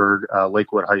 Petersburg,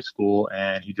 Lakewood High School,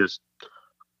 and he just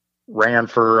ran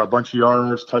for a bunch of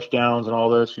yards, touchdowns, and all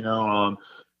this,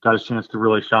 got his chance to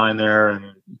really shine there,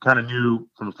 and kind of knew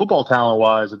from football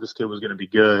talent-wise that this kid was going to be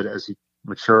good as he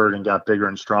matured and got bigger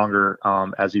and stronger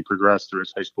as he progressed through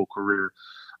his high school career.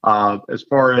 As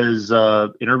far as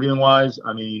interviewing-wise,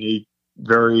 I mean, he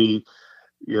very,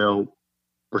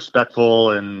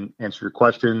 respectful and answered your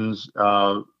questions.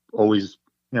 Always,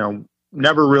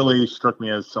 never really struck me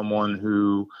as someone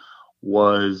who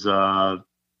was, not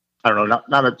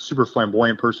a super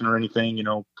flamboyant person or anything.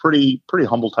 Pretty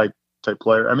humble type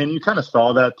player. I mean, you kind of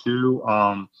saw that too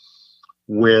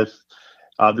with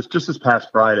this past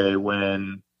Friday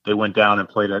when they went down and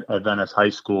played at Venice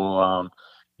High School.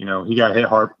 He got hit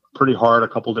pretty hard a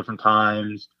couple different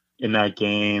times in that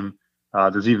game.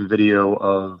 There's even video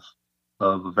of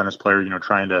of a Venice player,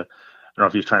 trying to, I don't know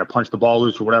if he was trying to punch the ball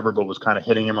loose or whatever, but was kind of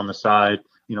hitting him on the side.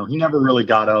 He never really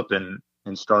got up and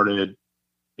started,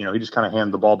 he just kind of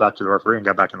handed the ball back to the referee and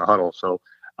got back in the huddle. So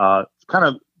kind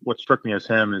of what struck me as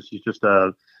him is he's just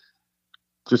that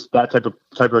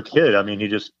type of kid. I mean, he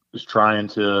just is trying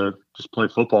to just play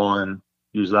football and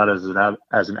use that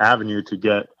as an avenue to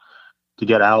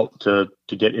get out, to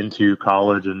get into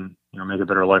college and, make a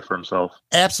better life for himself.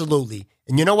 Absolutely.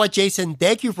 And you know what, Jason?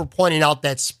 Thank you for pointing out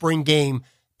that spring game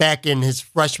back in his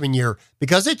freshman year,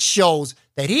 because it shows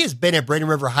that he has been at Braden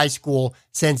River High School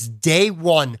since day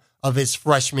one of his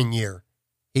freshman year.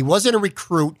 He wasn't a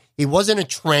recruit. He wasn't a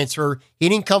transfer. He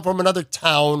didn't come from another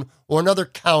town or another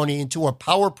county into a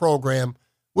power program,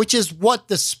 which is what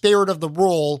the spirit of the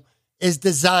rule is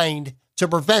designed to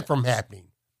prevent from happening.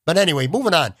 But anyway,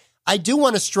 moving on. I do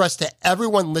want to stress to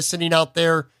everyone listening out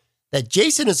there that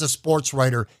Jason is a sports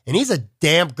writer, and he's a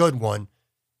damn good one.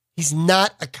 He's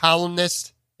not a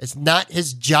columnist. It's not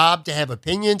his job to have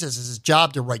opinions. It's his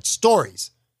job to write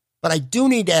stories. But I do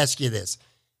need to ask you this.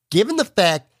 Given the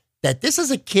fact that this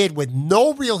is a kid with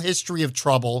no real history of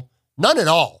trouble, none at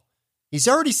all. He's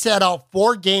already sat out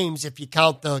 4 games if you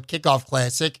count the Kickoff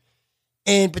Classic,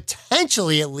 and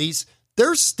potentially at least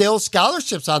there's still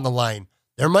scholarships on the line.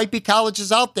 There might be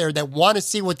colleges out there that want to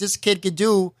see what this kid could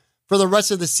do for the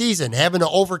rest of the season, having to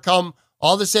overcome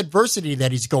all this adversity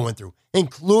that he's going through,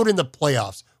 including the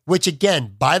playoffs, which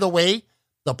again, by the way,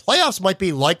 the playoffs might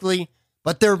be likely,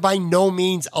 but they're by no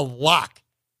means a lock.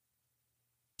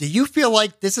 Do you feel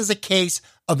like this is a case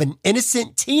of an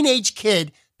innocent teenage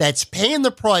kid that's paying the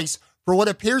price for what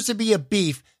appears to be a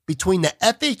beef between the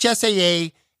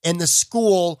FHSAA and the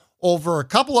school over a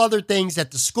couple other things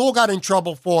that the school got in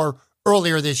trouble for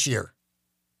earlier this year?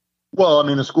 Well, I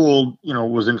mean, the school,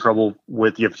 was in trouble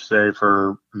with the FHSAA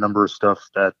for a number of stuff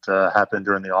that happened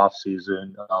during the off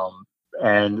season,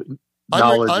 and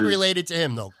unrelated to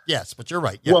him, though. Yes, but you're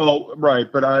right. Yeah. Well, right,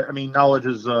 but I mean, knowledge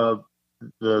is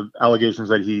the allegations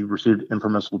that he received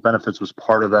impermissible benefits was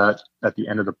part of that at the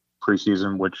end of the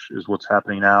preseason, which is what's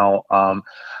happening now. I'm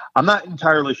not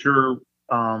entirely sure,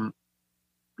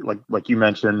 like you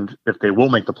mentioned, if they will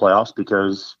make the playoffs,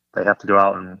 because they have to go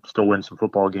out and still win some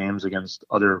football games against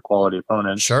other quality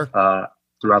opponents throughout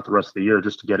the rest of the year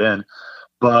just to get in.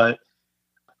 But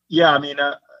yeah, I mean,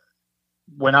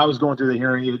 when I was going through the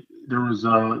hearing, there was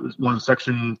one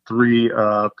Section 3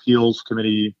 appeals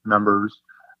committee members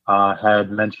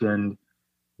had mentioned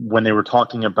when they were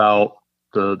talking about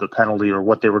the penalty or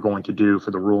what they were going to do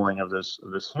for the ruling of this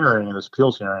hearing, and this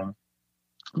appeals hearing,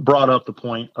 brought up the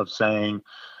point of saying,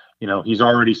 he's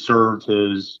already served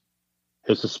his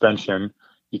suspension.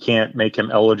 You can't make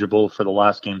him eligible for the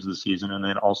last games of the season and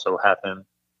then also have him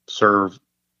serve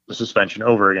the suspension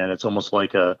over again. It's almost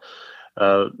like the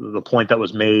point that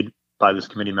was made by this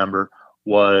committee member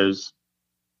was,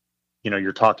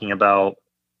 you're talking about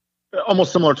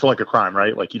almost similar to like a crime,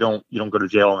 right? Like you don't go to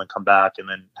jail and then come back and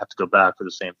then have to go back for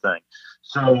the same thing.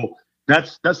 So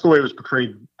that's the way it was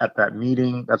portrayed at that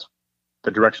meeting. That's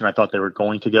the direction I thought they were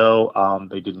going to go.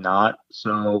 They did not.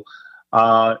 So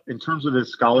in terms of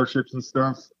his scholarships and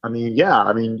stuff,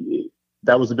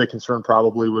 that was a big concern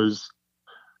probably, was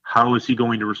how is he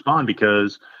going to respond?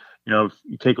 Because, if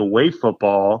you take away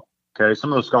football, okay,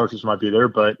 some of those scholarships might be there,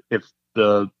 but if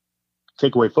the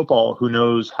take away football, who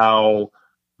knows how,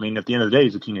 at the end of the day,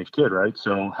 he's a teenage kid, right?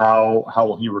 So how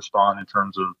will he respond in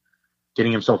terms of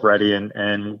getting himself ready?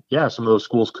 And yeah, some of those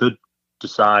schools could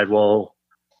decide, well,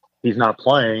 he's not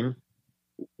playing,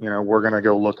 we're going to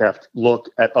go look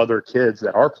at other kids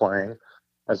that are playing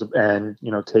and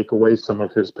take away some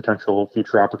of his potential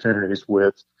future opportunities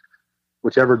with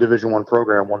whichever Division I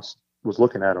program once was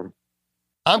looking at him.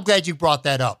 I'm glad you brought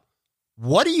that up.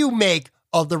 What do you make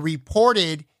of the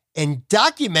reported and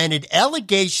documented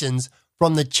allegations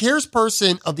from the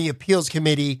chairperson of the appeals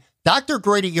committee, Dr.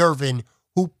 Grady Irvin,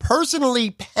 who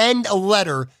personally penned a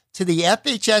letter to the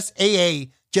FHSAA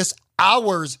just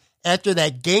hours after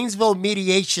that Gainesville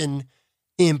mediation,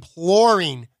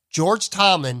 imploring George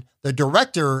Tomlin, the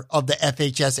director of the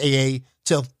FHSAA,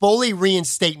 to fully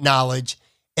reinstate knowledge,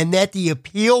 and that the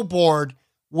appeal board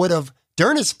would have,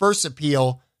 during his first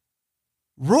appeal,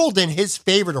 ruled in his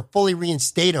favor to fully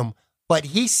reinstate him. But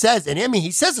he says,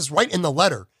 he says this right in the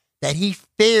letter, that he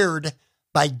feared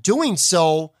by doing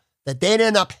so that they'd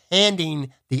end up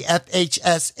handing the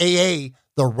FHSAA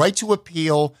the right to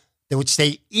appeal, which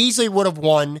they easily would have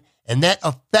won, and that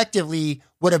effectively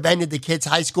would have ended the kid's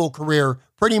high school career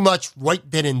pretty much right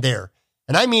then and there.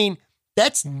 And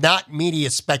that's not media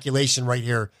speculation right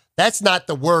here. That's not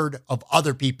the word of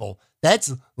other people.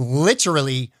 That's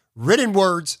literally written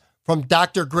words from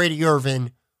Dr. Grady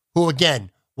Irvin, who,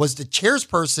 again, was the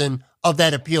chairperson of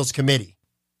that appeals committee.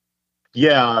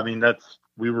 Yeah, I mean,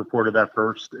 we reported that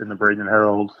first in the Bradenton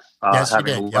Herald, Yes,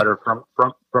 having you a did. letter from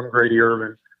Grady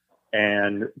Irvin,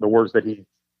 and the words that he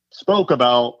spoke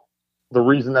about the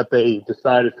reason that they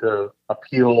decided to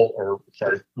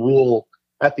rule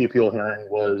at the appeal hearing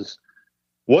was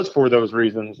for those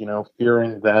reasons,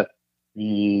 fearing that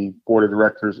the board of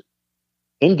directors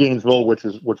in Gainesville, which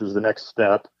was the next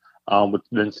step, would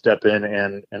then step in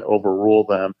and overrule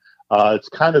them. It's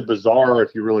kind of bizarre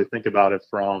if you really think about it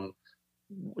from,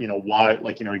 why,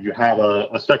 you have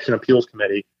a section appeals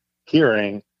committee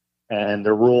hearing and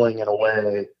they're ruling in a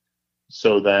way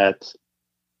so that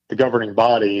the governing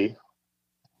body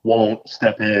won't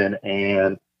step in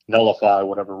and nullify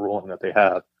whatever ruling that they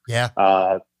have. Yeah.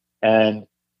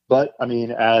 But I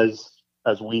mean, as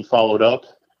we followed up,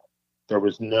 there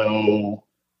was no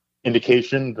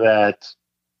indication that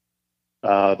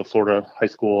the Florida High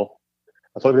School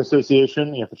Athletic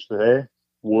Association, the FHA,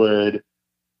 would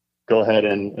go ahead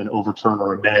and overturn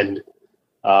or amend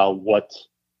what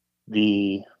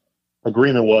the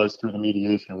agreement was through the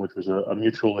mediation, which was a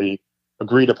mutually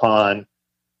agreed upon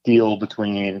deal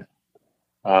between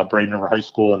Braden River High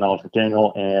School and Knowledge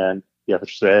McDaniel and the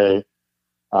FHA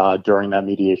during that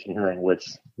mediation hearing, which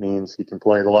means he can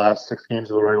play the last 6 games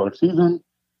of the regular season,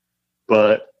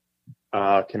 but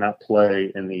cannot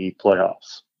play in the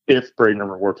playoffs if Braden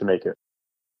River were to make it.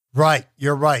 Right.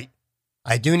 You're right.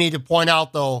 I do need to point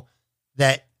out, though,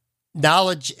 that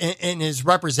Knowledge and his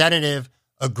representative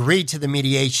agreed to the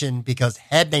mediation because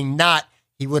had they not,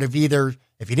 he would have either,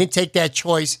 if he didn't take that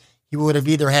choice, he would have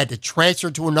either had to transfer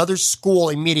to another school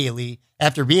immediately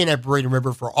after being at Braden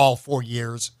River for all 4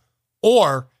 years,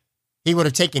 or he would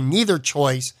have taken neither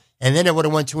choice, and then it would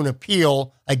have went to an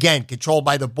appeal, again, controlled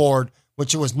by the board,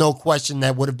 which was no question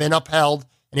that would have been upheld,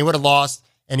 and he would have lost,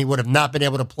 and he would have not been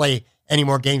able to play any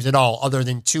more games at all other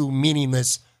than 2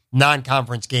 meaningless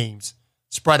non-conference games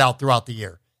spread out throughout the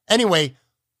year. Anyway,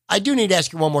 I do need to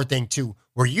ask you one more thing, too.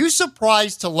 Were you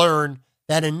surprised to learn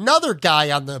that another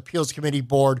guy on the appeals committee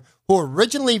board who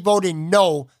originally voted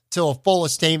no to a full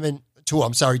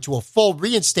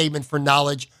reinstatement for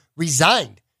Knowledge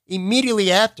resigned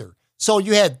immediately after? So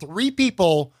you had 3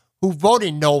 people who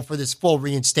voted no for this full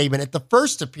reinstatement at the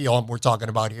first appeal we're talking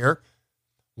about here.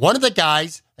 One of the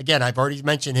guys, again, I've already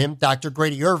mentioned him, Dr.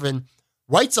 Grady Irvin,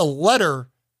 writes a letter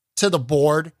to the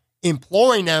board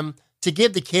imploring them to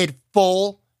give the kid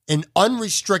full and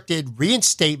unrestricted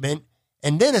reinstatement.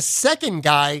 And then a second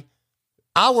guy,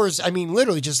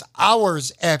 literally just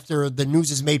hours after the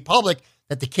news is made public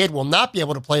that the kid will not be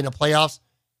able to play in the playoffs,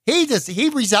 he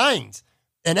resigns.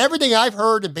 And everything I've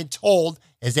heard and been told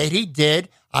is that he did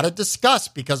out of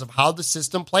disgust because of how the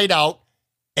system played out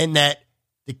and that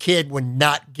the kid would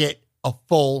not get a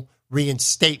full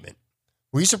reinstatement.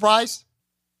 Were you surprised?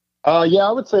 Yeah,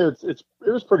 I would say it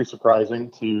was pretty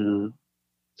surprising to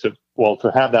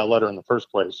have that letter in the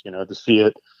first place, to see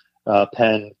it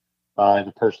penned by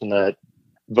the person that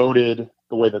voted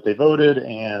the way that they voted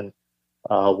and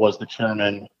was the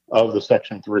chairman of the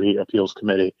Section 3 Appeals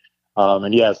Committee.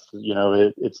 And yes,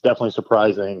 it's definitely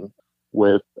surprising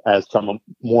as some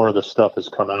more of the stuff has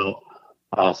come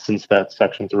out since that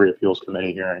Section 3 Appeals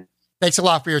Committee hearing. Thanks a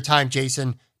lot for your time,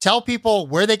 Jason. Tell people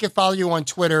where they can follow you on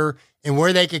Twitter and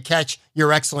where they can catch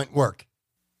your excellent work.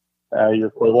 You're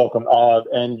quite welcome.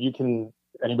 And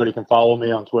anybody can follow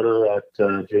me on Twitter at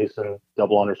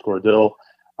Jason_Dill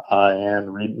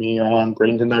and read me on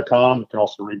Bradenton.com. You can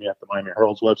also read me at the Miami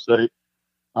Herald's website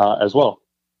as well.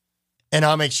 And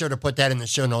I'll make sure to put that in the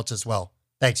show notes as well.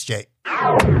 Thanks, Jay.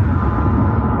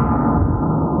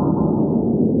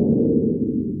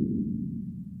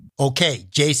 Okay,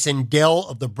 Jason Dill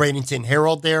of the Bradenton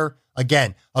Herald there.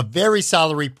 Again, a very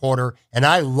solid reporter, and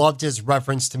I loved his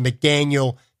reference to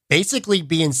McDaniel basically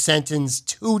being sentenced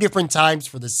 2 different times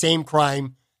for the same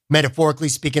crime, metaphorically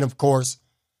speaking, of course.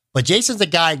 But Jason's a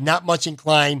guy not much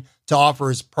inclined to offer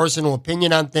his personal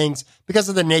opinion on things because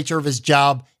of the nature of his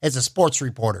job as a sports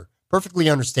reporter. Perfectly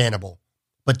understandable.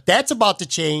 But that's about to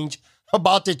change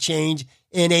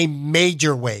in a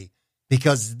major way,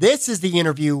 because this is the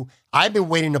interview I've been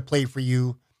waiting to play for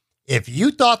you. If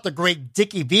you thought the great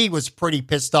Dickie V was pretty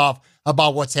pissed off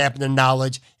about what's happened in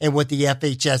Knowledge and with the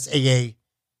FHSAA,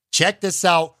 check this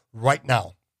out right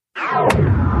now.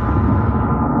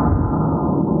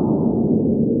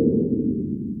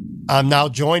 I'm now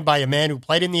joined by a man who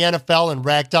played in the NFL and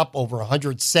racked up over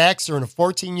 100 sacks during a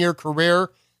 14-year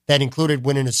career that included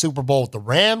winning a Super Bowl with the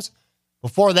Rams.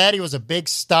 Before that, he was a big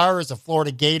star as a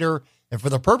Florida Gator. And for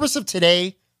the purpose of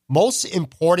today, most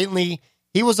importantly,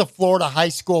 he was a Florida high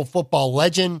school football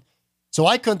legend. So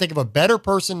I couldn't think of a better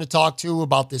person to talk to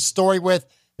about this story with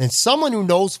than someone who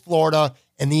knows Florida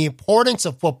and the importance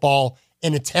of football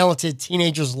in a talented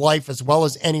teenager's life as well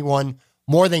as anyone,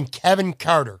 more than Kevin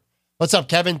Carter. What's up,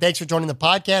 Kevin? Thanks for joining the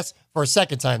podcast for a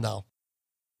second time now.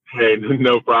 Hey,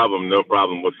 no problem. No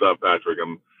problem. What's up, Patrick?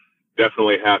 I'm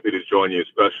definitely happy to join you,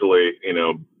 especially,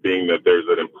 being that there's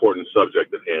an important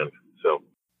subject at hand. So,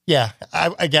 yeah,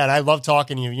 I love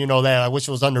talking to you. You know that. I wish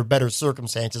it was under better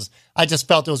circumstances. I just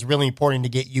felt it was really important to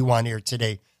get you on here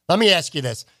today. Let me ask you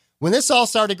this. When this all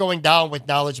started going down with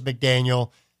Knowledge McDaniel,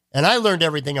 and I learned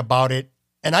everything about it,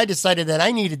 and I decided that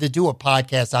I needed to do a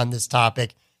podcast on this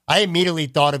topic, I immediately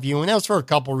thought of you, and that was for a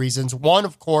couple reasons. One,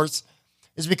 of course,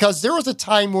 is because there was a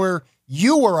time where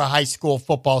you were a high school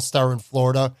football star in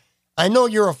Florida. I know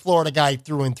you're a Florida guy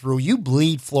through and through. You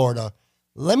bleed Florida.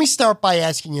 Let me start by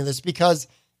asking you this because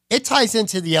it ties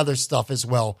into the other stuff as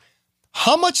well.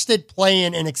 How much did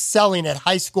playing and excelling at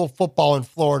high school football in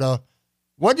Florida,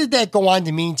 what did that go on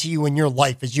to mean to you in your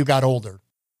life as you got older?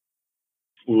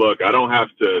 Look, I don't have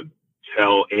to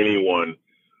tell anyone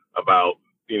about,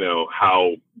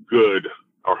 how good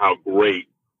or how great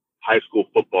high school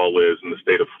football is in the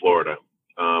state of Florida.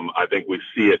 I think we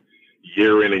see it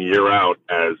year in and year out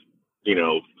as,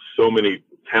 so many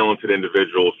talented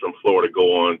individuals from Florida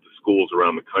go on to schools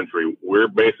around the country. We're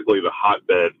basically the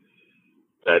hotbed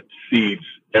that seeds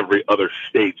every other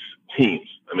state's teams.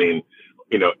 I mean,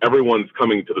 everyone's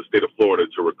coming to the state of Florida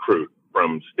to recruit,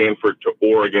 from Stanford to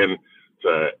Oregon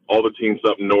to all the teams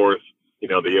up north,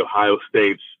 the Ohio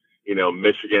States,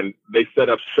 Michigan. They set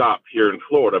up shop here in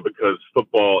Florida because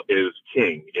football is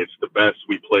king. It's the best.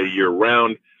 We play year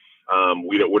round.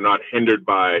 We're not hindered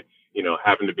by,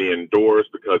 having to be indoors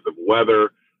because of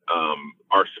weather.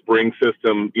 Our spring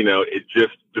system, it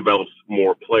just develops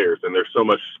more players, and there's so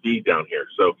much speed down here.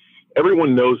 So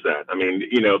everyone knows that. I mean,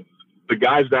 the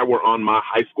guys that were on my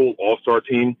high school all-star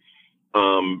team,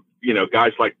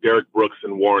 guys like Derek Brooks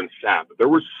and Warren Sapp. There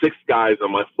were 6 guys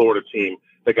on my Florida team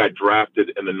that got drafted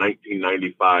in the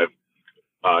 1995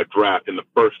 draft in the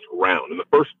first round. In the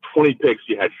first 20 picks,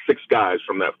 you had 6 guys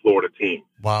from that Florida team.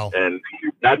 Wow. And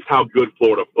that's how good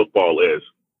Florida football is.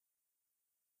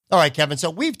 All right, Kevin. So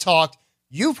we've talked.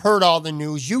 You've heard all the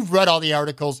news. You've read all the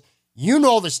articles. You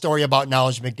know the story about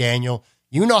Knowledge McDaniel.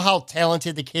 You know how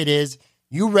talented the kid is.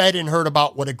 You read and heard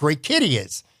about what a great kid he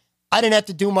is. I didn't have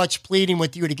to do much pleading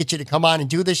with you to get you to come on and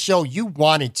do this show. You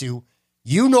wanted to.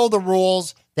 You know the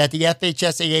rules that the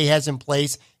FHSAA has in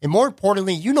place. And more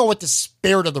importantly, you know what the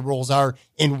spirit of the rules are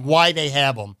and why they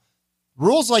have them.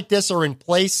 Rules like this are in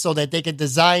place so that they can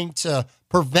design to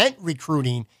prevent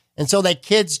recruiting and so that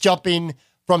kids jumping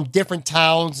from different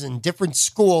towns and different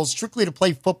schools strictly to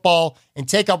play football and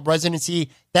take up residency,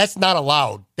 that's not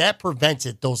allowed. That prevents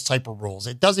it, those type of rules.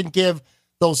 It doesn't give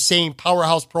those same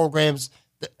powerhouse programs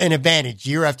an advantage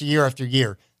year after year after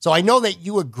year. So I know that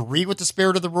you agree with the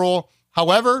spirit of the rule.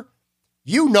 However,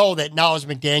 you know that Knowledge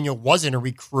McDaniel wasn't a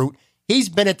recruit. He's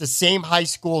been at the same high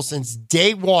school since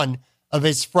day one of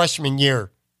his freshman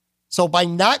year. So by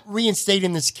not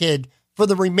reinstating this kid for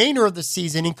the remainder of the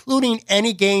season, including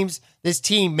any games this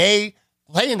team may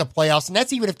play in the playoffs, and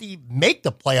that's even if they make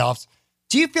the playoffs,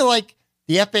 do you feel like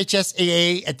the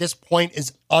FHSAA at this point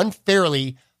is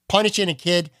unfairly punishing a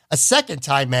kid a second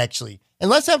time, actually? And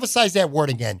let's emphasize that word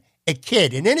again, a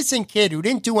kid, an innocent kid who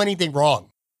didn't do anything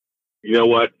wrong. You know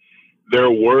what? There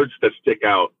are words that stick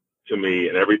out to me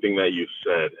in everything that you've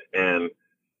said. And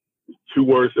 2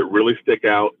 words that really stick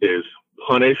out is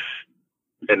punish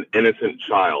an innocent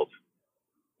child.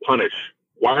 Punish.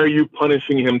 Why are you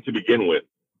punishing him to begin with?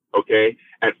 Okay?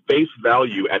 At face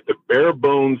value, at the bare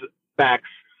bones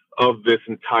facts of this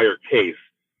entire case,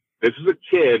 this is a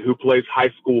kid who plays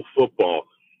high school football.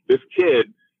 This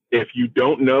kid, if you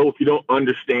don't know, if you don't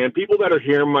understand, people that are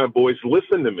hearing my voice,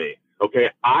 listen to me. Okay,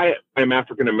 I am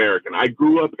African American. I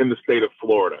grew up in the state of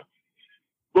Florida.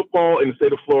 Football in the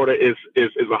state of Florida is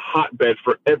a hotbed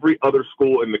for every other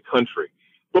school in the country.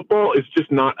 Football is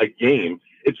just not a game.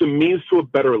 It's a means to a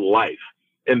better life.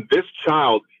 And this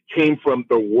child came from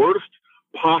the worst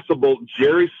possible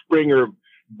Jerry Springer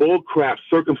bullcrap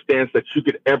circumstance that you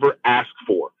could ever ask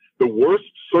for. The worst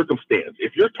circumstance.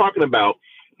 If you're talking about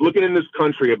looking in this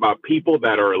country about people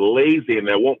that are lazy and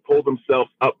that won't pull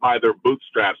themselves up by their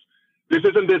bootstraps, this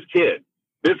isn't this kid.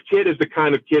 This kid is the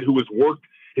kind of kid who has worked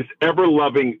his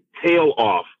ever-loving tail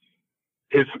off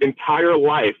his entire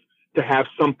life to have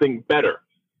something better.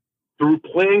 Through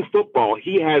playing football,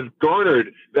 he has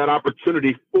garnered that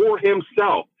opportunity for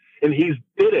himself, and he's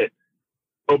did it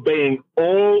obeying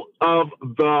all of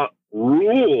the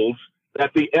rules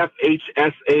that the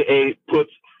FHSAA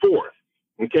puts forth.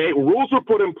 Okay? Rules are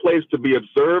put in place to be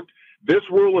observed. This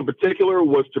rule in particular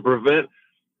was to prevent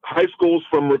high schools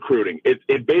from recruiting.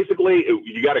 It basically,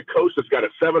 you got a coach that's got a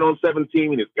 7-on-7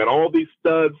 team, and he's got all these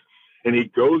studs, and he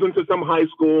goes into some high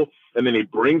school, and then he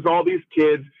brings all these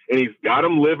kids, and he's got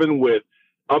them living with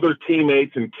other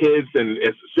teammates and kids, and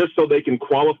it's just so they can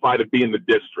qualify to be in the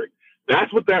district.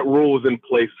 That's what that rule is in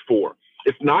place for.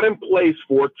 It's not in place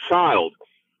for a child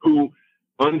who,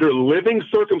 under living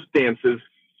circumstances,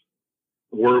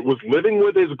 was living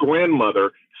with his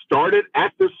grandmother, started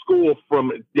at the school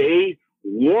from day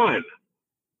one.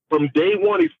 From day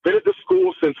one, he's been at the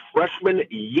school since freshman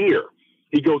year.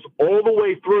 He goes all the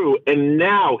way through, and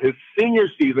now his senior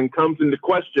season comes into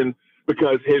question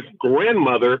because his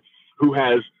grandmother, who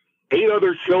has 8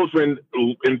 other children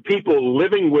and people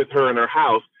living with her in her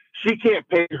house, she can't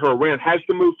pay her rent, has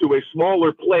to move to a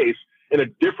smaller place in a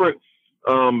different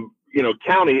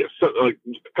county, a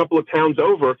couple of towns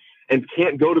over, and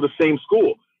can't go to the same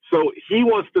school. So he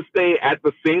wants to stay at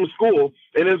the same school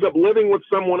and ends up living with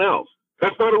someone else.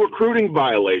 That's not a recruiting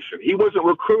violation. He wasn't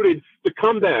recruited to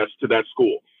come to that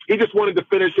school. He just wanted to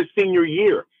finish his senior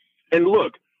year. And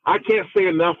look, I can't say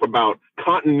enough about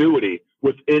continuity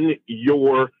within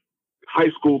your high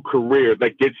school career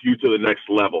that gets you to the next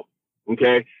level.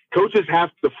 Okay? Coaches have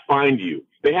to find you.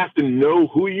 They have to know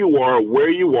who you are, where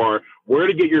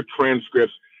to get your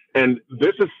transcripts. And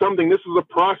this is a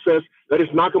process that is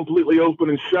not completely open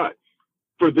and shut.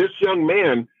 For this young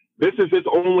man, this is his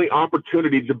only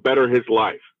opportunity to better his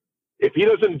life. If he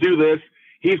doesn't do this,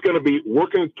 he's going to be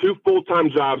working 2 full-time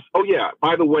jobs. Oh, yeah,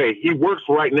 by the way, he works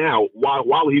right now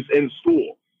while he's in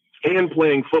school and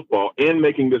playing football and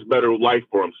making this better life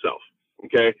for himself,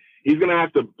 okay? He's going to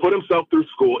have to put himself through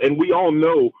school, and we all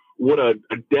know what a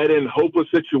dead-end, hopeless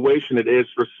situation it is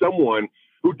for someone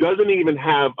who doesn't even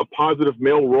have a positive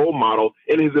male role model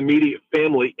in his immediate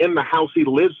family in the house he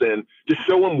lives in to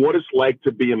show him what it's like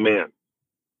to be a man.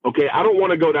 Okay, I don't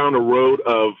want to go down a road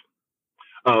of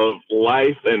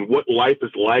life and what life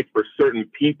is like for certain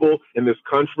people in this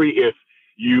country if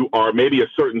you are maybe a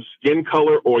certain skin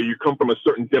color or you come from a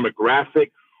certain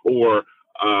demographic or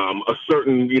a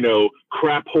certain,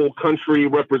 crap hole country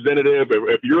representative.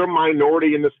 If you're a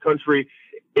minority in this country,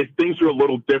 things are a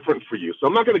little different for you. So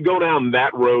I'm not going to go down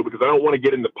that road because I don't want to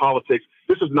get into politics.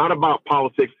 This is not about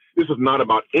politics. This is not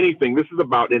about anything. This is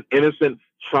about an innocent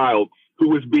child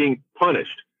who is being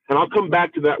punished. And I'll come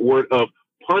back to that word of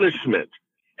punishment.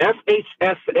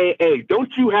 FHSAA, don't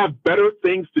you have better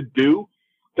things to do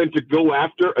than to go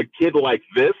after a kid like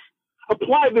this?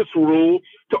 Apply this rule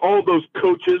to all those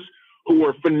coaches who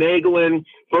are finagling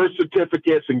birth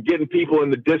certificates and getting people in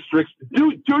the districts.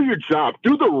 Do your job.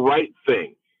 Do the right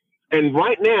thing. And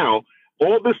right now,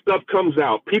 all this stuff comes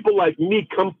out. People like me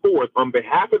come forth on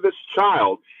behalf of this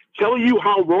child, tell you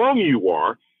how wrong you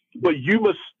are, but you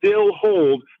must still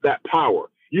hold that power.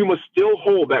 You must still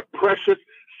hold that precious,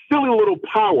 silly little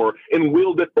power and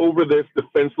wield it over this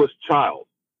defenseless child.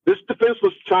 This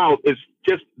defenseless child is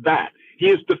just that. He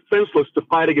is defenseless to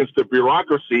fight against the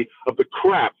bureaucracy of the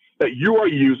crap that you are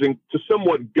using to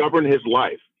somewhat govern his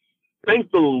life.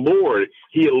 Thank the Lord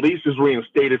he at least is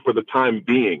reinstated for the time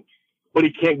being. But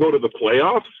he can't go to the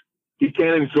playoffs. He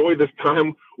can't enjoy this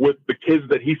time with the kids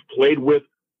that he's played with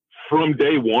from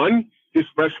day one, his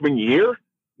freshman year.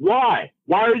 Why?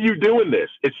 Why are you doing this?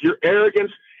 It's your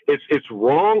arrogance. It's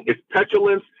wrong. It's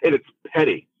petulance, and it's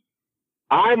petty.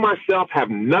 I myself have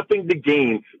nothing to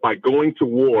gain by going to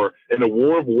war in a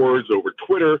war of words over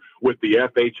Twitter with the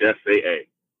FHSAA.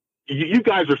 You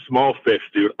guys are small fish,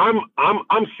 dude. I'm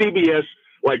CBS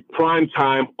like prime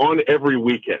time on every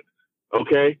weekend.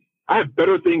 Okay, I have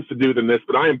better things to do than this,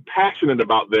 but I am passionate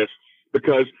about this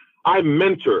because I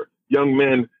mentor young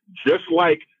men just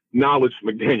like Knowledge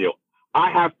McDaniel.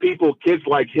 I have people, kids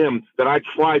like him, that I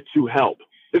try to help.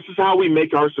 This is how we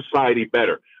make our society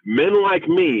better. Men like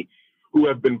me who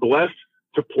have been blessed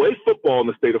to play football in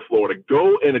the state of Florida,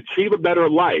 go and achieve a better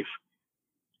life,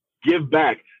 give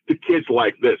back to kids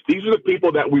like this. These are the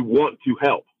people that we want to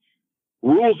help.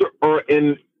 Rules are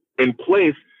in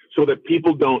place so that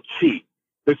people don't cheat.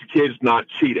 This kid's not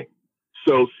cheating.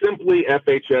 So simply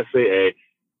FHSAA,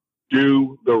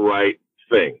 do the right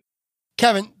thing.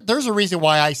 Kevin, there's a reason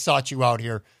why I sought you out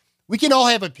here. We can all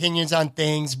have opinions on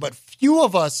things, but few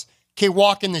of us can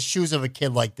walk in the shoes of a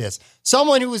kid like this.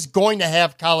 Someone who is going to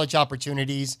have college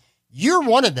opportunities. You're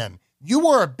one of them. You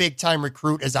were a big-time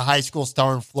recruit as a high school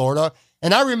star in Florida.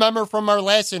 And I remember from our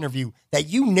last interview that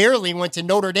you nearly went to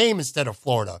Notre Dame instead of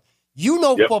Florida. You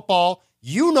know football.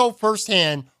 You know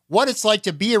firsthand what it's like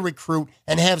to be a recruit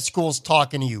and have schools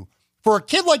talking to you. For a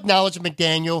kid like Knowledge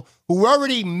McDaniel, who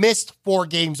already missed 4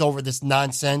 games over this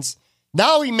nonsense,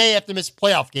 Now he may have to miss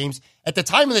playoff games. At the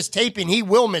time of this taping, he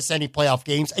will miss any playoff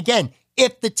games. Again,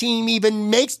 if the team even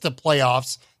makes the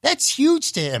playoffs, that's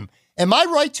huge to him. Am I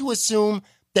right to assume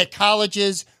that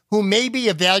colleges who may be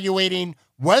evaluating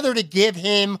whether to give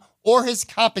him or his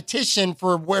competition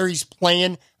for where he's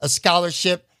playing a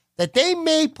scholarship, that they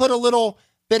may put a little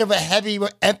bit of a heavy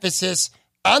emphasis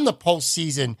on the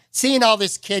postseason, seeing how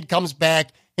this kid comes back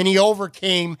and he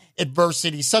overcame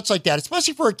adversity, such like that,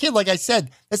 especially for a kid, like I said,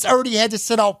 that's already had to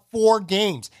sit out 4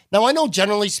 games. Now, I know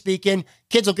generally speaking,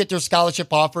 kids will get their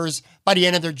scholarship offers by the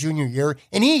end of their junior year,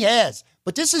 and he has.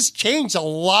 But this has changed a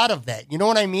lot of that. You know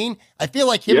what I mean? I feel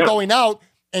like him going out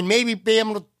and maybe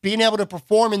being able to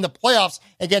perform in the playoffs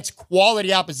against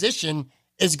quality opposition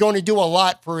is going to do a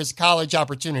lot for his college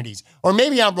opportunities. Or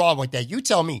maybe I'm wrong with that. You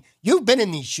tell me. You've been in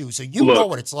these shoes, so you know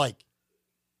what it's like.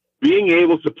 Being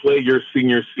able to play your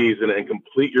senior season and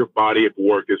complete your body of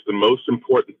work is the most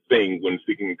important thing when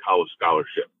seeking a college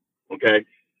scholarship. Okay?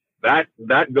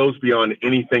 That goes beyond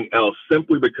anything else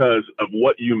simply because of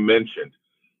what you mentioned.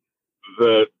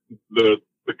 The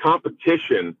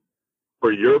competition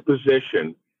for your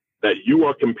position that you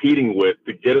are competing with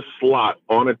to get a slot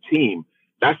on a team,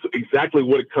 that's exactly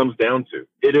what it comes down to.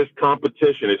 It is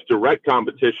competition. It's direct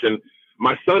competition.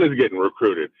 My son is getting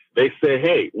recruited. They say,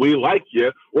 hey, we like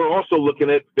you. We're also looking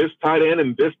at this tight end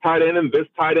and this tight end and this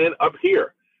tight end up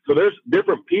here. So there's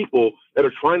different people that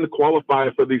are trying to qualify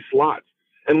for these slots.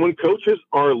 And when coaches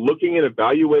are looking and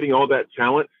evaluating all that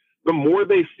talent, the more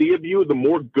they see of you, the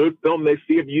more good film they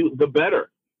see of you, the better.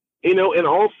 You know, and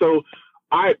also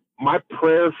my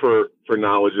prayer for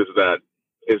Knowledge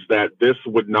is that this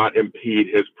would not impede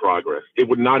his progress. It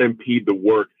would not impede the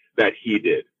work that he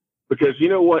did. Because you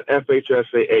know what,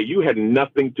 FHSAA, you had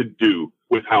nothing to do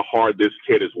with how hard this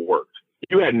kid has worked.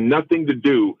 You had nothing to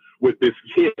do with this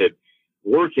kid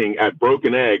working at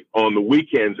Broken Egg on the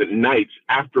weekends and nights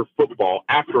after football,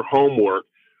 after homework,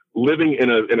 living in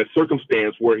a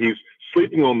circumstance where he's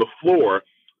sleeping on the floor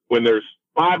when there's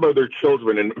 5 other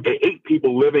children and 8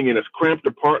 people living in a cramped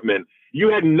apartment. You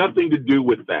had nothing to do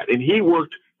with that. And he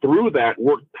worked through that,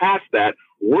 worked past that,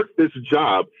 worked this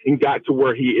job, and got to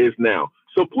where he is now.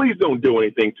 So please don't do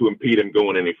anything to impede him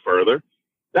going any further.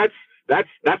 That's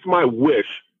my wish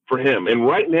for him. And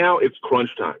right now it's crunch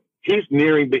time. He's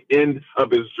nearing the end of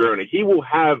his journey. He will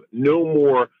have no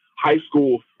more high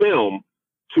school film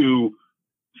to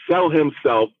sell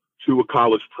himself to a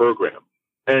college program.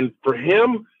 And for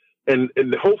him, and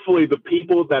hopefully the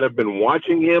people that have been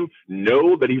watching him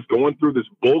know that he's going through this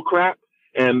bull crap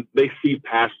and they see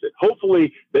past it.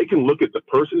 Hopefully they can look at the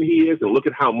person he is and look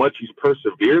at how much he's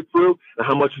persevered through and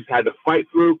how much he's had to fight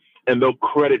through, and they'll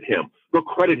credit him. They'll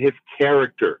credit his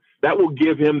character. That will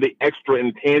give him the extra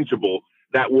intangible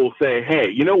that will say, hey,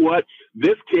 you know what?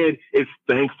 This kid is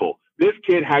thankful. This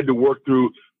kid had to work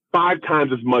through 5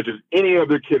 times as much as any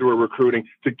other kid we're recruiting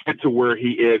to get to where he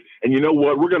is. And you know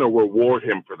what? We're going to reward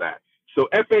him for that. So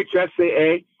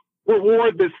FHSAA,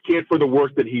 reward this kid for the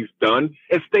work that he's done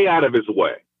and stay out of his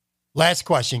way. Last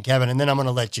question, Kevin, and then I'm going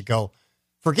to let you go.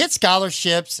 Forget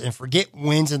scholarships and forget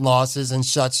wins and losses and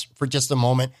such for just a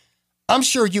moment. I'm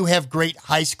sure you have great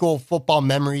high school football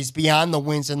memories beyond the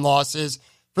wins and losses.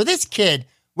 For this kid,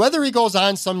 whether he goes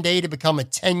on someday to become a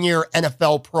 10-year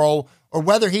NFL pro or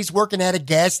whether he's working at a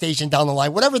gas station down the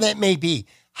line, whatever that may be,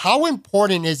 how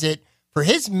important is it for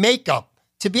his makeup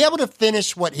to be able to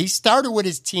finish what he started with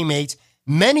his teammates,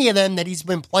 many of them that he's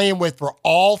been playing with for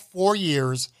all 4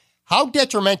 years? How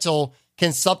detrimental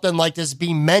can something like this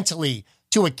be mentally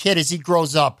to a kid as he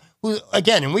grows up? Who,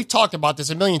 again, and we've talked about this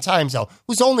a million times now,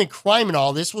 whose only crime in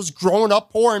all this was growing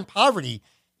up poor in poverty,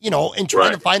 and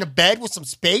trying to find a bed with some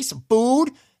space, some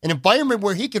food, an environment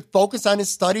where he could focus on his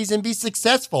studies and be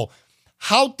successful.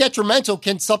 How detrimental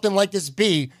can something like this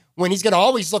be when he's going to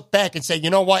always look back and say, you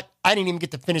know what, I didn't even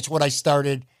get to finish what I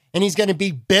started, and he's going to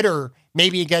be bitter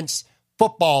maybe against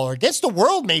football or against the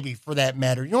world maybe for that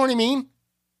matter. You know what I mean?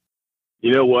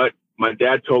 You know what? My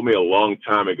dad told me a long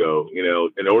time ago,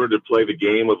 in order to play the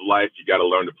game of life, you got to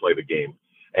learn to play the game.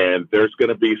 And there's going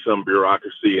to be some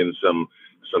bureaucracy and some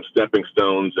stepping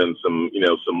stones and some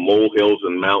molehills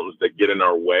and mountains that get in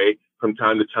our way from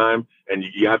time to time. And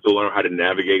you have to learn how to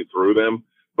navigate through them.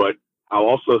 But I'll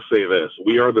also say this,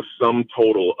 we are the sum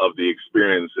total of the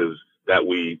experiences that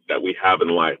we have in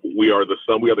life. We are the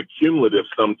cumulative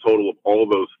sum total of all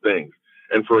those things.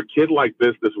 And for a kid like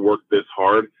this that's worked this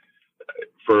hard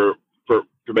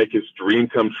to make his dream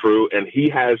come true, and he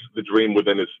has the dream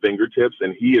within his fingertips,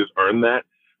 and he has earned that.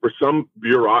 For some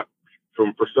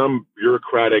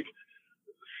bureaucratic,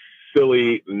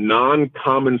 silly,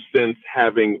 non-common sense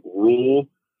having rule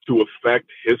to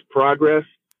affect his progress,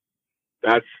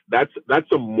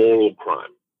 that's a moral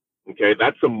crime. Okay,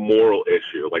 that's a moral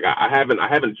issue. Like I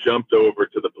haven't jumped over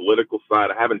to the political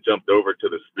side. I haven't jumped over to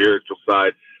the spiritual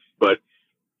side. But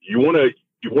you want to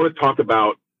talk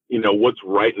about, what's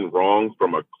right and wrong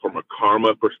from a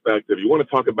karma perspective. You want to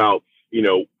talk about,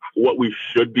 what we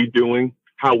should be doing,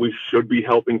 how we should be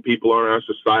helping people in our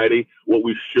society, what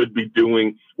we should be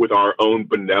doing with our own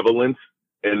benevolence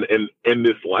and in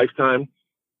this lifetime.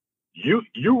 You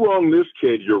wrong this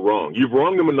kid, you're wrong. You've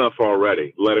wronged him enough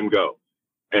already. Let him go.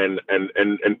 And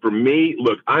for me,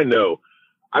 look, I know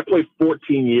I played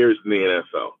 14 years in the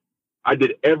NFL. I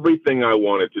did everything I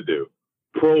wanted to do.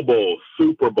 Pro Bowl,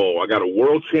 Super Bowl. I got a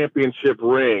world championship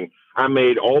ring. I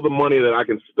made all the money that I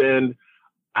can spend.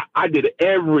 I did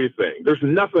everything. There's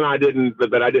nothing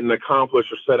that I didn't accomplish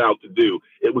or set out to do.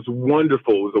 It was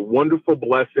wonderful. It was a wonderful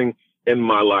blessing in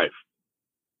my life.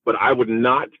 But I would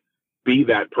not be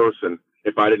that person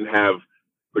if I didn't have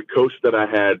the coach that I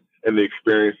had and the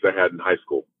experience that I had in high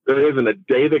school. There isn't a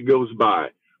day that goes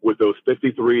by with those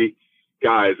 53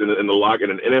 guys in an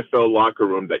NFL locker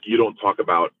room that you don't talk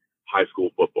about high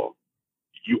school football.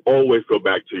 You always go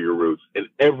back to your roots. And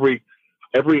every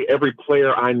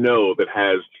player I know that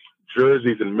has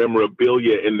jerseys and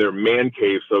memorabilia in their man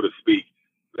cave, so to speak,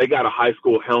 they got a high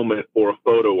school helmet or a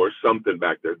photo or something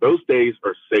back there. Those days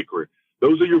are sacred.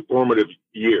 Those are your formative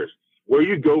years. Where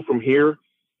you go from here,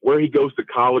 where he goes to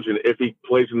college, and if he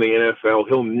plays in the NFL,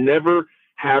 he'll never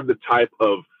have the type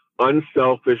of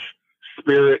unselfish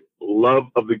spirit, love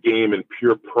of the game, and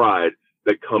pure pride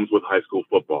that comes with high school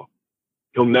football.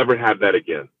 He'll never have that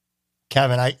again.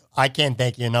 Kevin, I can't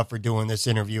thank you enough for doing this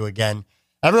interview again.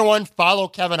 Everyone, follow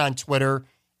Kevin on Twitter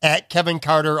at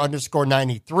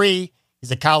KevinCarter_93.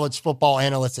 He's a college football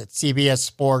analyst at CBS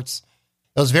Sports.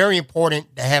 It was very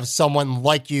important to have someone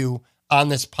like you on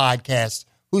this podcast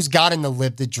who's gotten to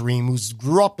live the dream, who's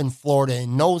grew up in Florida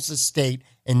and knows the state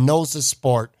and knows the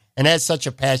sport and has such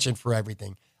a passion for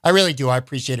everything. I really do. I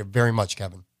appreciate it very much,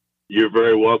 Kevin. You're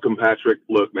very welcome, Patrick.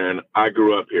 Look, man, I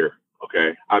grew up here,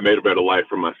 okay? I made a better life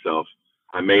for myself.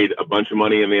 I made a bunch of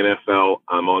money in the NFL.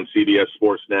 I'm on CBS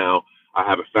Sports now. I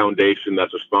have a foundation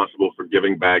that's responsible for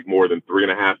giving back more than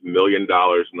 $3.5 million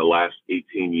in the last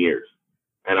 18 years.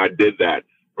 And I did that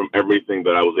from everything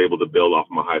that I was able to build off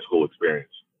of my high school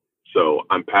experience. So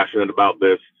I'm passionate about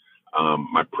this.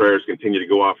 My prayers continue to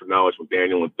go out for Knowledge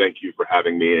McDaniel, and thank you for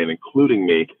having me and including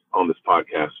me on this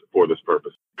podcast for this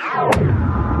purpose.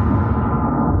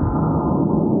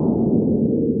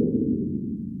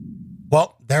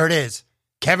 Well, there it is.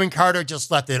 Kevin Carter just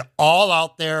left it all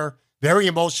out there. Very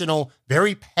emotional,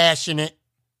 very passionate.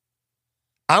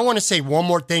 I want to say one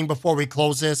more thing before we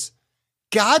close this.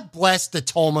 God bless the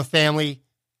Toma family.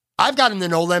 I've gotten to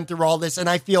know them through all this, and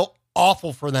I feel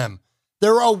awful for them.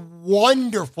 They're a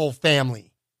wonderful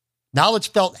family.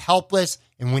 Knowledge felt helpless,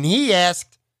 and when he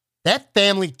asked, that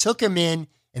family took him in,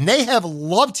 and they have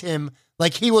loved him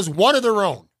like he was one of their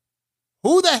own.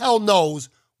 Who the hell knows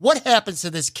what happens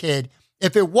to this kid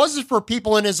if it wasn't for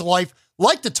people in his life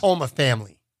like the Toma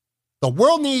family? The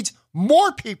world needs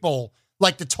more people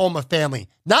like the Toma family,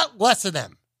 not less of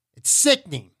them. It's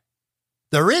sickening.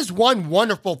 There is one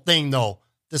wonderful thing, though.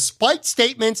 Despite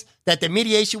statements that the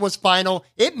mediation was final,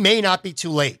 it may not be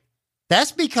too late.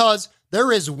 That's because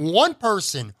there is one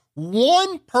person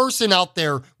out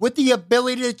there with the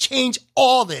ability to change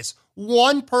all this.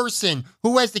 One person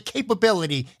who has the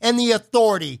capability and the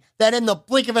authority that in the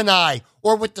blink of an eye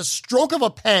or with the stroke of a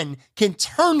pen can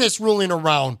turn this ruling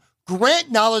around.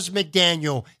 Grant Knowledge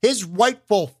McDaniel his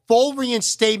rightful full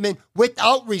reinstatement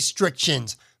without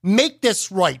restrictions. Make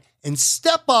this right and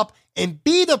step up and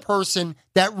be the person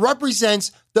that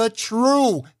represents the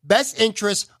true best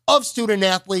interests of student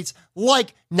athletes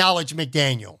like Knowledge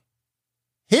McDaniel.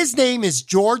 His name is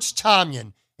George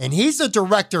Tomyan, and he's the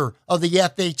director of the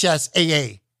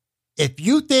FHSAA. If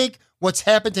you think what's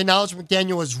happened to Knowledge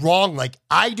McDaniel is wrong, like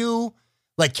I do,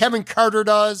 like Kevin Carter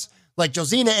does, like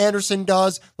Josina Anderson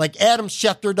does, like Adam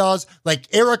Schefter does, like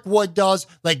Eric Wood does,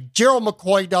 like Gerald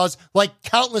McCoy does, like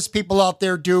countless people out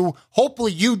there do,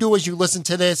 hopefully you do as you listen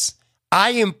to this,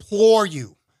 I implore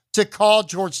you to call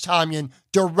George Tomyan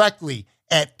directly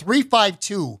at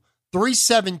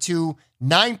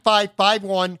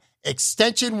 352-372-9551,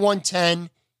 extension 110.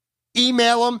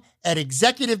 Email him at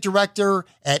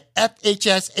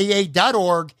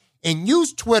executivedirector@fhsaa.org and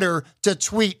use Twitter to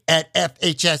tweet at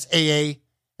FHSAA.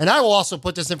 And I will also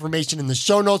put this information in the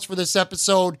show notes for this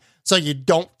episode so you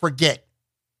don't forget.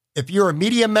 If you're a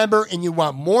media member and you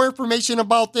want more information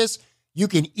about this, you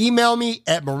can email me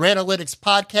at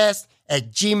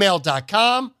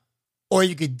moranalyticspodcast@gmail.com, or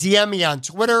you can DM me on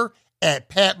Twitter at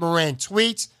Pat Moran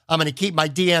Tweets. I'm going to keep my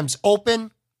DMs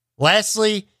open.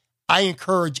 Lastly, I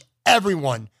encourage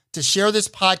everyone to share this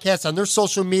podcast on their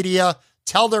social media,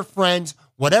 tell their friends,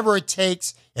 whatever it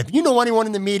takes. If you know anyone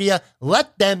in the media,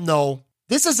 let them know.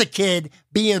 This is a kid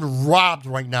being robbed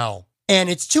right now, and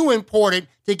it's too important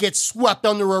to get swept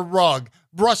under a rug,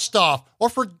 brushed off, or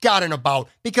forgotten about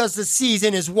because the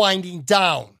season is winding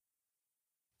down.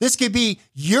 This could be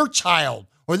your child,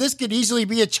 or this could easily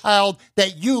be a child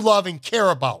that you love and care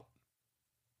about.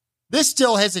 This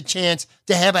still has a chance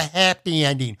to have a happy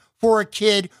ending for a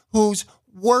kid who's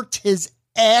worked his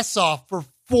ass off for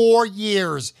 4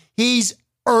 years. He's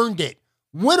earned it.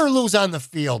 Win or lose on the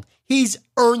field, he's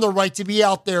earned the right to be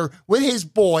out there with his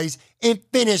boys and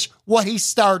finish what he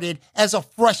started as a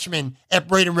freshman at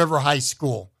Braden River High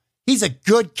School. He's a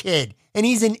good kid, and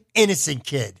he's an innocent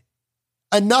kid.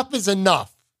 Enough is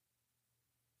enough.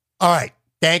 All right,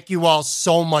 thank you all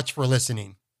so much for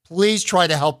listening. Please try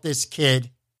to help this kid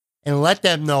and let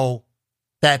them know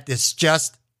that this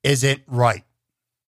just isn't right.